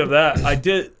 Speaking of that,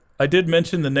 I did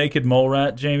mention the naked mole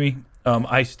rat, Jamie.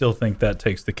 I still think that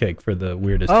takes the cake for the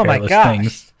weirdest Oh my hairless gosh.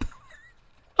 things.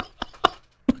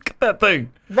 Look at that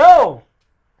thing. No!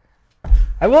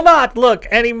 I will not look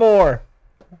anymore.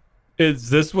 Is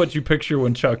this what you picture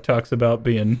when Chuck talks about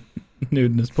being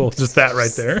nude in his pool? Just that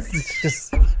right there. It's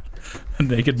just, A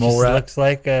naked mole rat. looks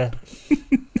like a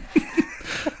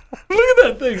Look at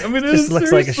that thing. I mean, it just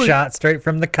looks like a seriously- shot straight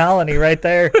from the colony right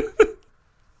there.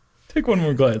 Take one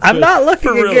more glance. I'm not looking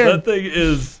For real, again. that thing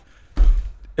is...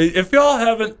 If y'all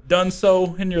haven't done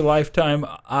so in your lifetime,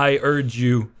 I urge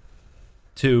you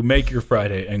to make your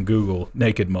Friday and Google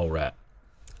naked mole rat.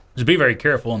 Just be very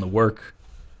careful on the work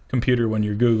computer when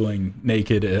you're Googling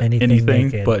naked anything,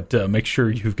 naked. but make sure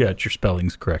you've got your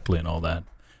spellings correctly and all that.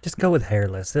 Just go with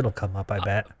hairless. It'll come up, I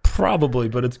bet. Probably,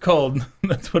 but it's called,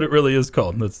 that's what it really is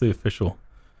called. That's the official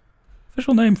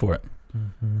name for it.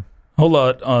 Whole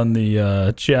lot on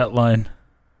the chat line.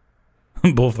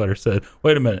 Bullfighter said,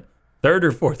 wait a minute, third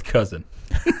or fourth cousin?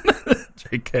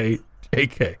 JK.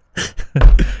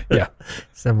 Yeah.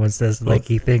 Someone says, like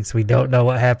he thinks we don't know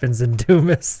what happens in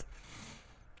Dumas.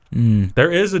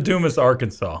 There is a Dumas,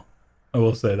 Arkansas. I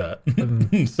will say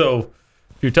that. So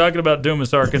if you're talking about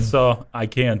Dumas, Arkansas, I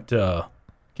can't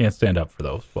stand up for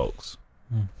those folks.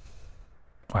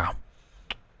 Wow.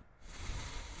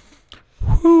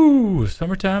 Whoo,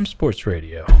 summertime sports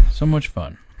radio. So much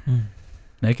fun.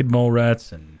 Naked mole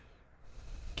rats and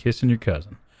kissing your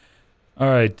cousin. All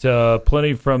right,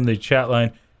 plenty from the chat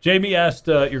line. Jamie asked,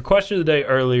 your question of the day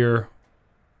earlier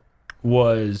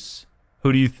was,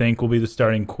 who do you think will be the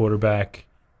starting quarterback,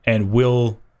 and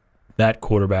will that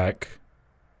quarterback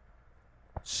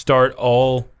start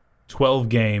all 12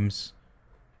 games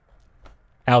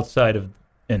outside of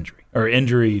injury, or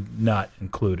injury not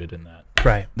included in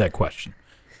Right. that question?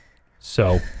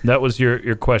 So that was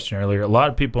your question earlier. A lot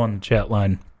of people on the chat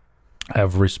line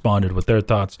have responded with their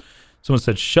thoughts. Someone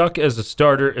said Shuck as a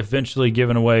starter, eventually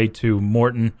given away to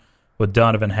Morton, with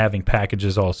Donovan having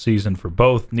packages all season for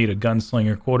both. Need a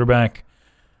gunslinger quarterback.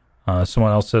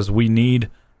 Someone else says we need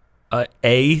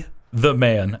the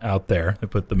man out there. They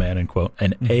put the man in quote.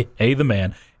 And the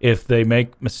man. If they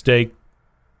make mistakes.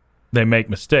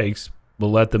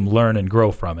 We'll let them learn and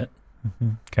grow from it.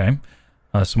 Okay.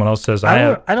 Someone else says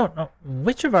I don't know.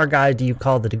 Which of our guys do you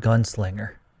call the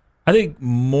gunslinger? I think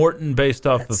Morton based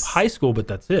off of high school, but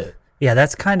that's it. Yeah,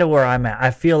 that's kind of where I'm at. I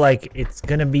feel like it's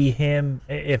going to be him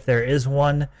if there is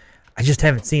one. I just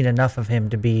haven't seen enough of him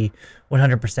to be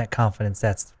 100% confident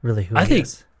that's really who he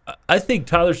is. I think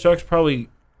Tyler Shuck's probably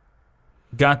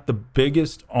got the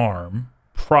biggest arm,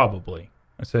 probably.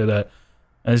 I say that.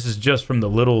 And this is just from the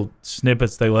little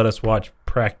snippets they let us watch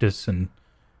practice and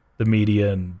the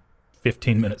media and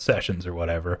 15-minute sessions or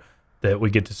whatever, that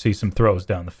we get to see some throws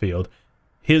down the field.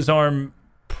 His arm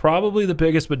probably the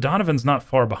biggest, but Donovan's not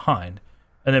far behind.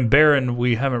 And then Barron,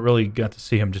 we haven't really got to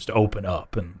see him just open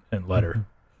up and let her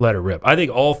rip. I think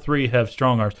all three have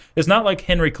strong arms. It's not like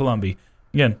Henry Colombi.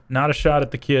 Again, not a shot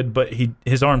at the kid, but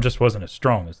his arm just wasn't as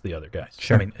strong as the other guys.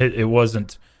 Sure. I mean, it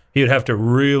wasn't. He would have to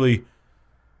really,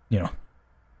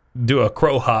 do a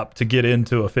crow hop to get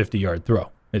into a 50-yard throw,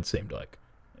 it seemed like,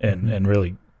 and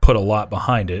really put a lot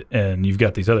behind it. And you've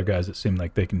got these other guys that seem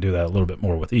like they can do that a little bit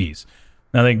more with ease.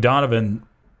 And I think Donovan,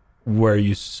 where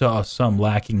you saw some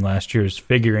lacking last year, is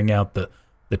figuring out the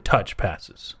touch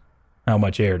passes, how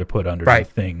much air to put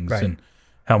underneath things, and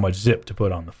how much zip to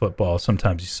put on the football.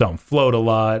 Sometimes you saw him float a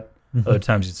lot. Other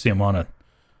times you'd see him on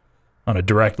a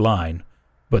direct line.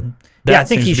 But I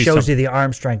think he shows you the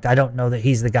arm strength. I don't know that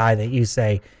he's the guy that you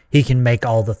say he can make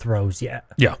all the throws yet.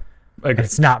 Yeah, I agree.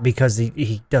 It's not because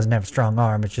he doesn't have a strong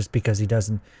arm. It's just because he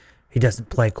doesn't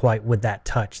play quite with that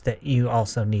touch that you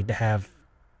also need to have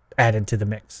added to the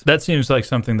mix. That seems like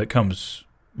something that comes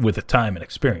with the time and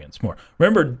experience more.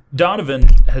 Remember, Donovan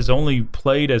has only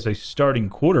played as a starting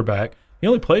quarterback. He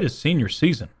only played his senior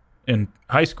season in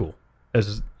high school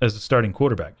as a starting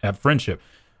quarterback at Friendship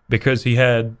because he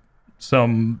had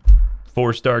some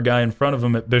 4-star guy in front of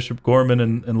him at Bishop Gorman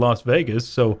in Las Vegas,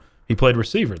 so he played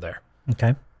receiver there.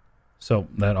 Okay. So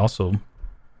that also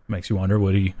makes you wonder,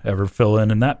 would he ever fill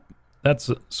in that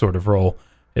sort of role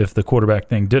if the quarterback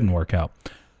thing didn't work out?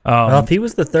 Well, if he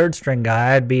was the third string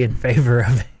guy, I'd be in favor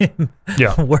of him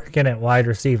working at wide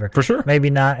receiver. For sure. Maybe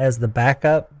not as the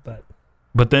backup,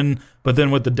 but then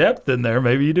with the depth in there,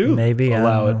 maybe you do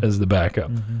allow it as the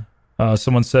backup.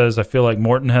 Someone says, I feel like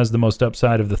Morton has the most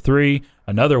upside of the three.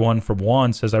 Another one from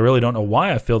Juan says, I really don't know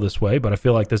why I feel this way, but I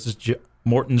feel like this is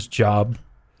Morton's job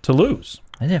to lose.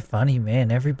 Isn't it funny, man?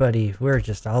 We're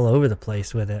just all over the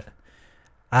place with it.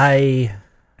 I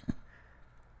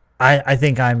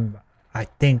think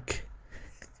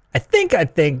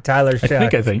Tyler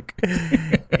Shuck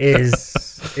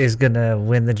is gonna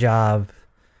win the job.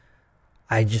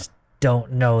 I just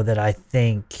don't know that I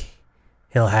think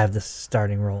he'll have the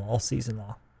starting role all season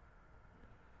long.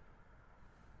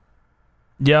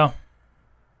 Yeah.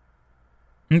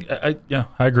 I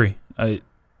agree.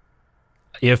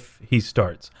 If he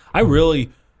starts,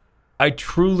 I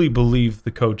truly believe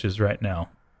the coaches right now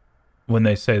when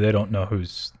they say they don't know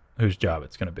whose job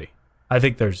it's going to be. I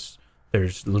think there's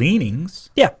leanings.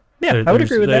 Yeah, I would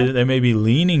agree with that. They may be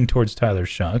leaning towards Tyler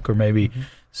Shuck, or maybe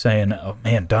saying, "Oh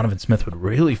man, Donovan Smith would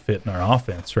really fit in our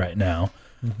offense right now."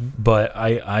 But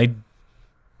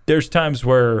there's times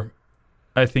where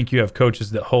I think you have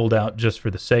coaches that hold out just for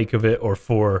the sake of it, or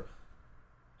for,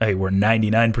 hey, we're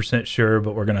 99% sure,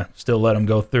 but we're gonna still let them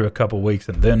go through a couple weeks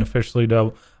and then officially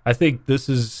double. I think this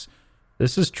is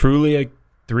truly a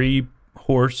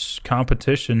 3-horse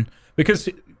competition, because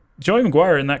Joey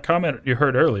McGuire, in that comment you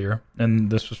heard earlier, and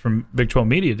this was from Big 12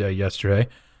 Media Day yesterday,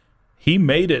 he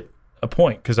made it a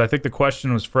point, because I think the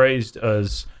question was phrased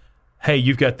as, hey,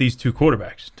 you've got these two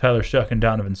quarterbacks, Tyler Shuck and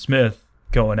Donovan Smith,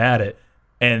 going at it.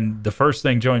 And the first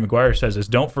thing Joey McGuire says is,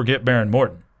 don't forget Barron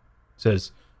Morton.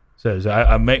 Says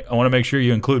I want to make sure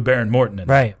you include Barron Morton in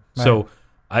right. So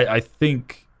I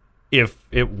think if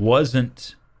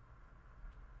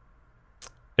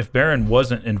Barron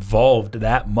wasn't involved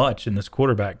that much in this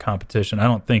quarterback competition, I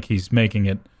don't think he's making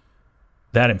it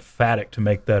that emphatic to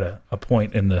make that a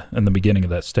point in the beginning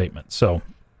of that statement. So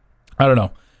I don't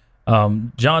know.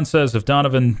 John says, if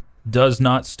Donovan does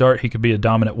not start, he could be a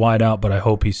dominant wideout, but I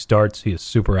hope he starts. He is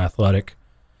super athletic.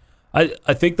 I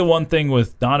think the one thing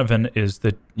with Donovan is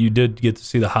that you did get to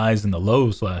see the highs and the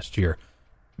lows last year,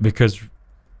 because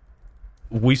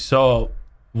we saw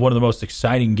one of the most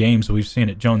exciting games we've seen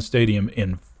at Jones Stadium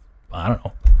in, I don't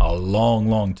know, a long,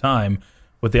 long time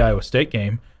with the Iowa State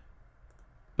game.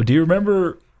 But do you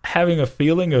remember having a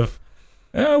feeling of,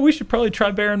 we should probably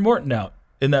try Barron Morton out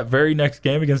in that very next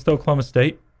game against Oklahoma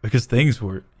State? Because things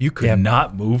were, you could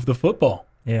not move the football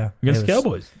against the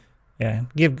Cowboys. Yeah,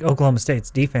 give Oklahoma State's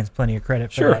defense plenty of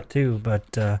credit for that too.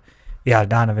 But,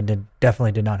 Donovan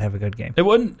definitely did not have a good game. It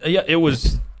wasn't, it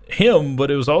was him,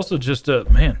 but it was also just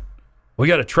we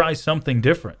got to try something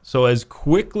different. So as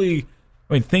quickly,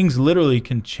 things literally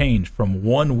can change from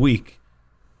one week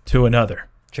to another.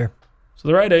 Sure. So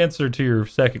the right answer to your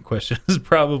second question is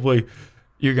probably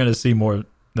you're going to see more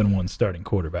than one starting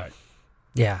quarterback.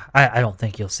 Yeah, I don't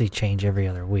think you'll see change every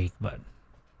other week, but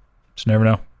just never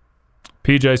know.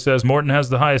 PJ says Morton has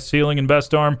the highest ceiling and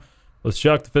best arm. With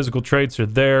Shuck, the physical traits are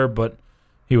there, but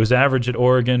he was average at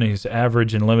Oregon. He's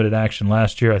average in limited action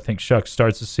last year. I think Shuck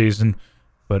starts the season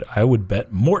but I would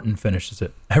bet Morton finishes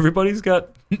it. Everybody's got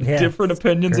different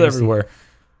opinions crazy. everywhere.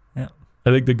 Yeah.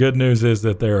 I think the good news is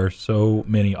that there are so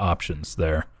many options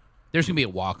there. There's going to be a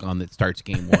walk-on that starts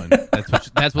game one. That's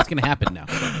what's going to happen now.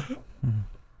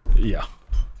 Yeah.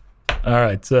 All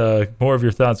right. More of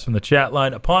your thoughts from the chat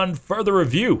line upon further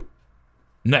review.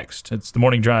 Next, it's the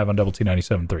Morning Drive on Double T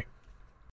 97.3.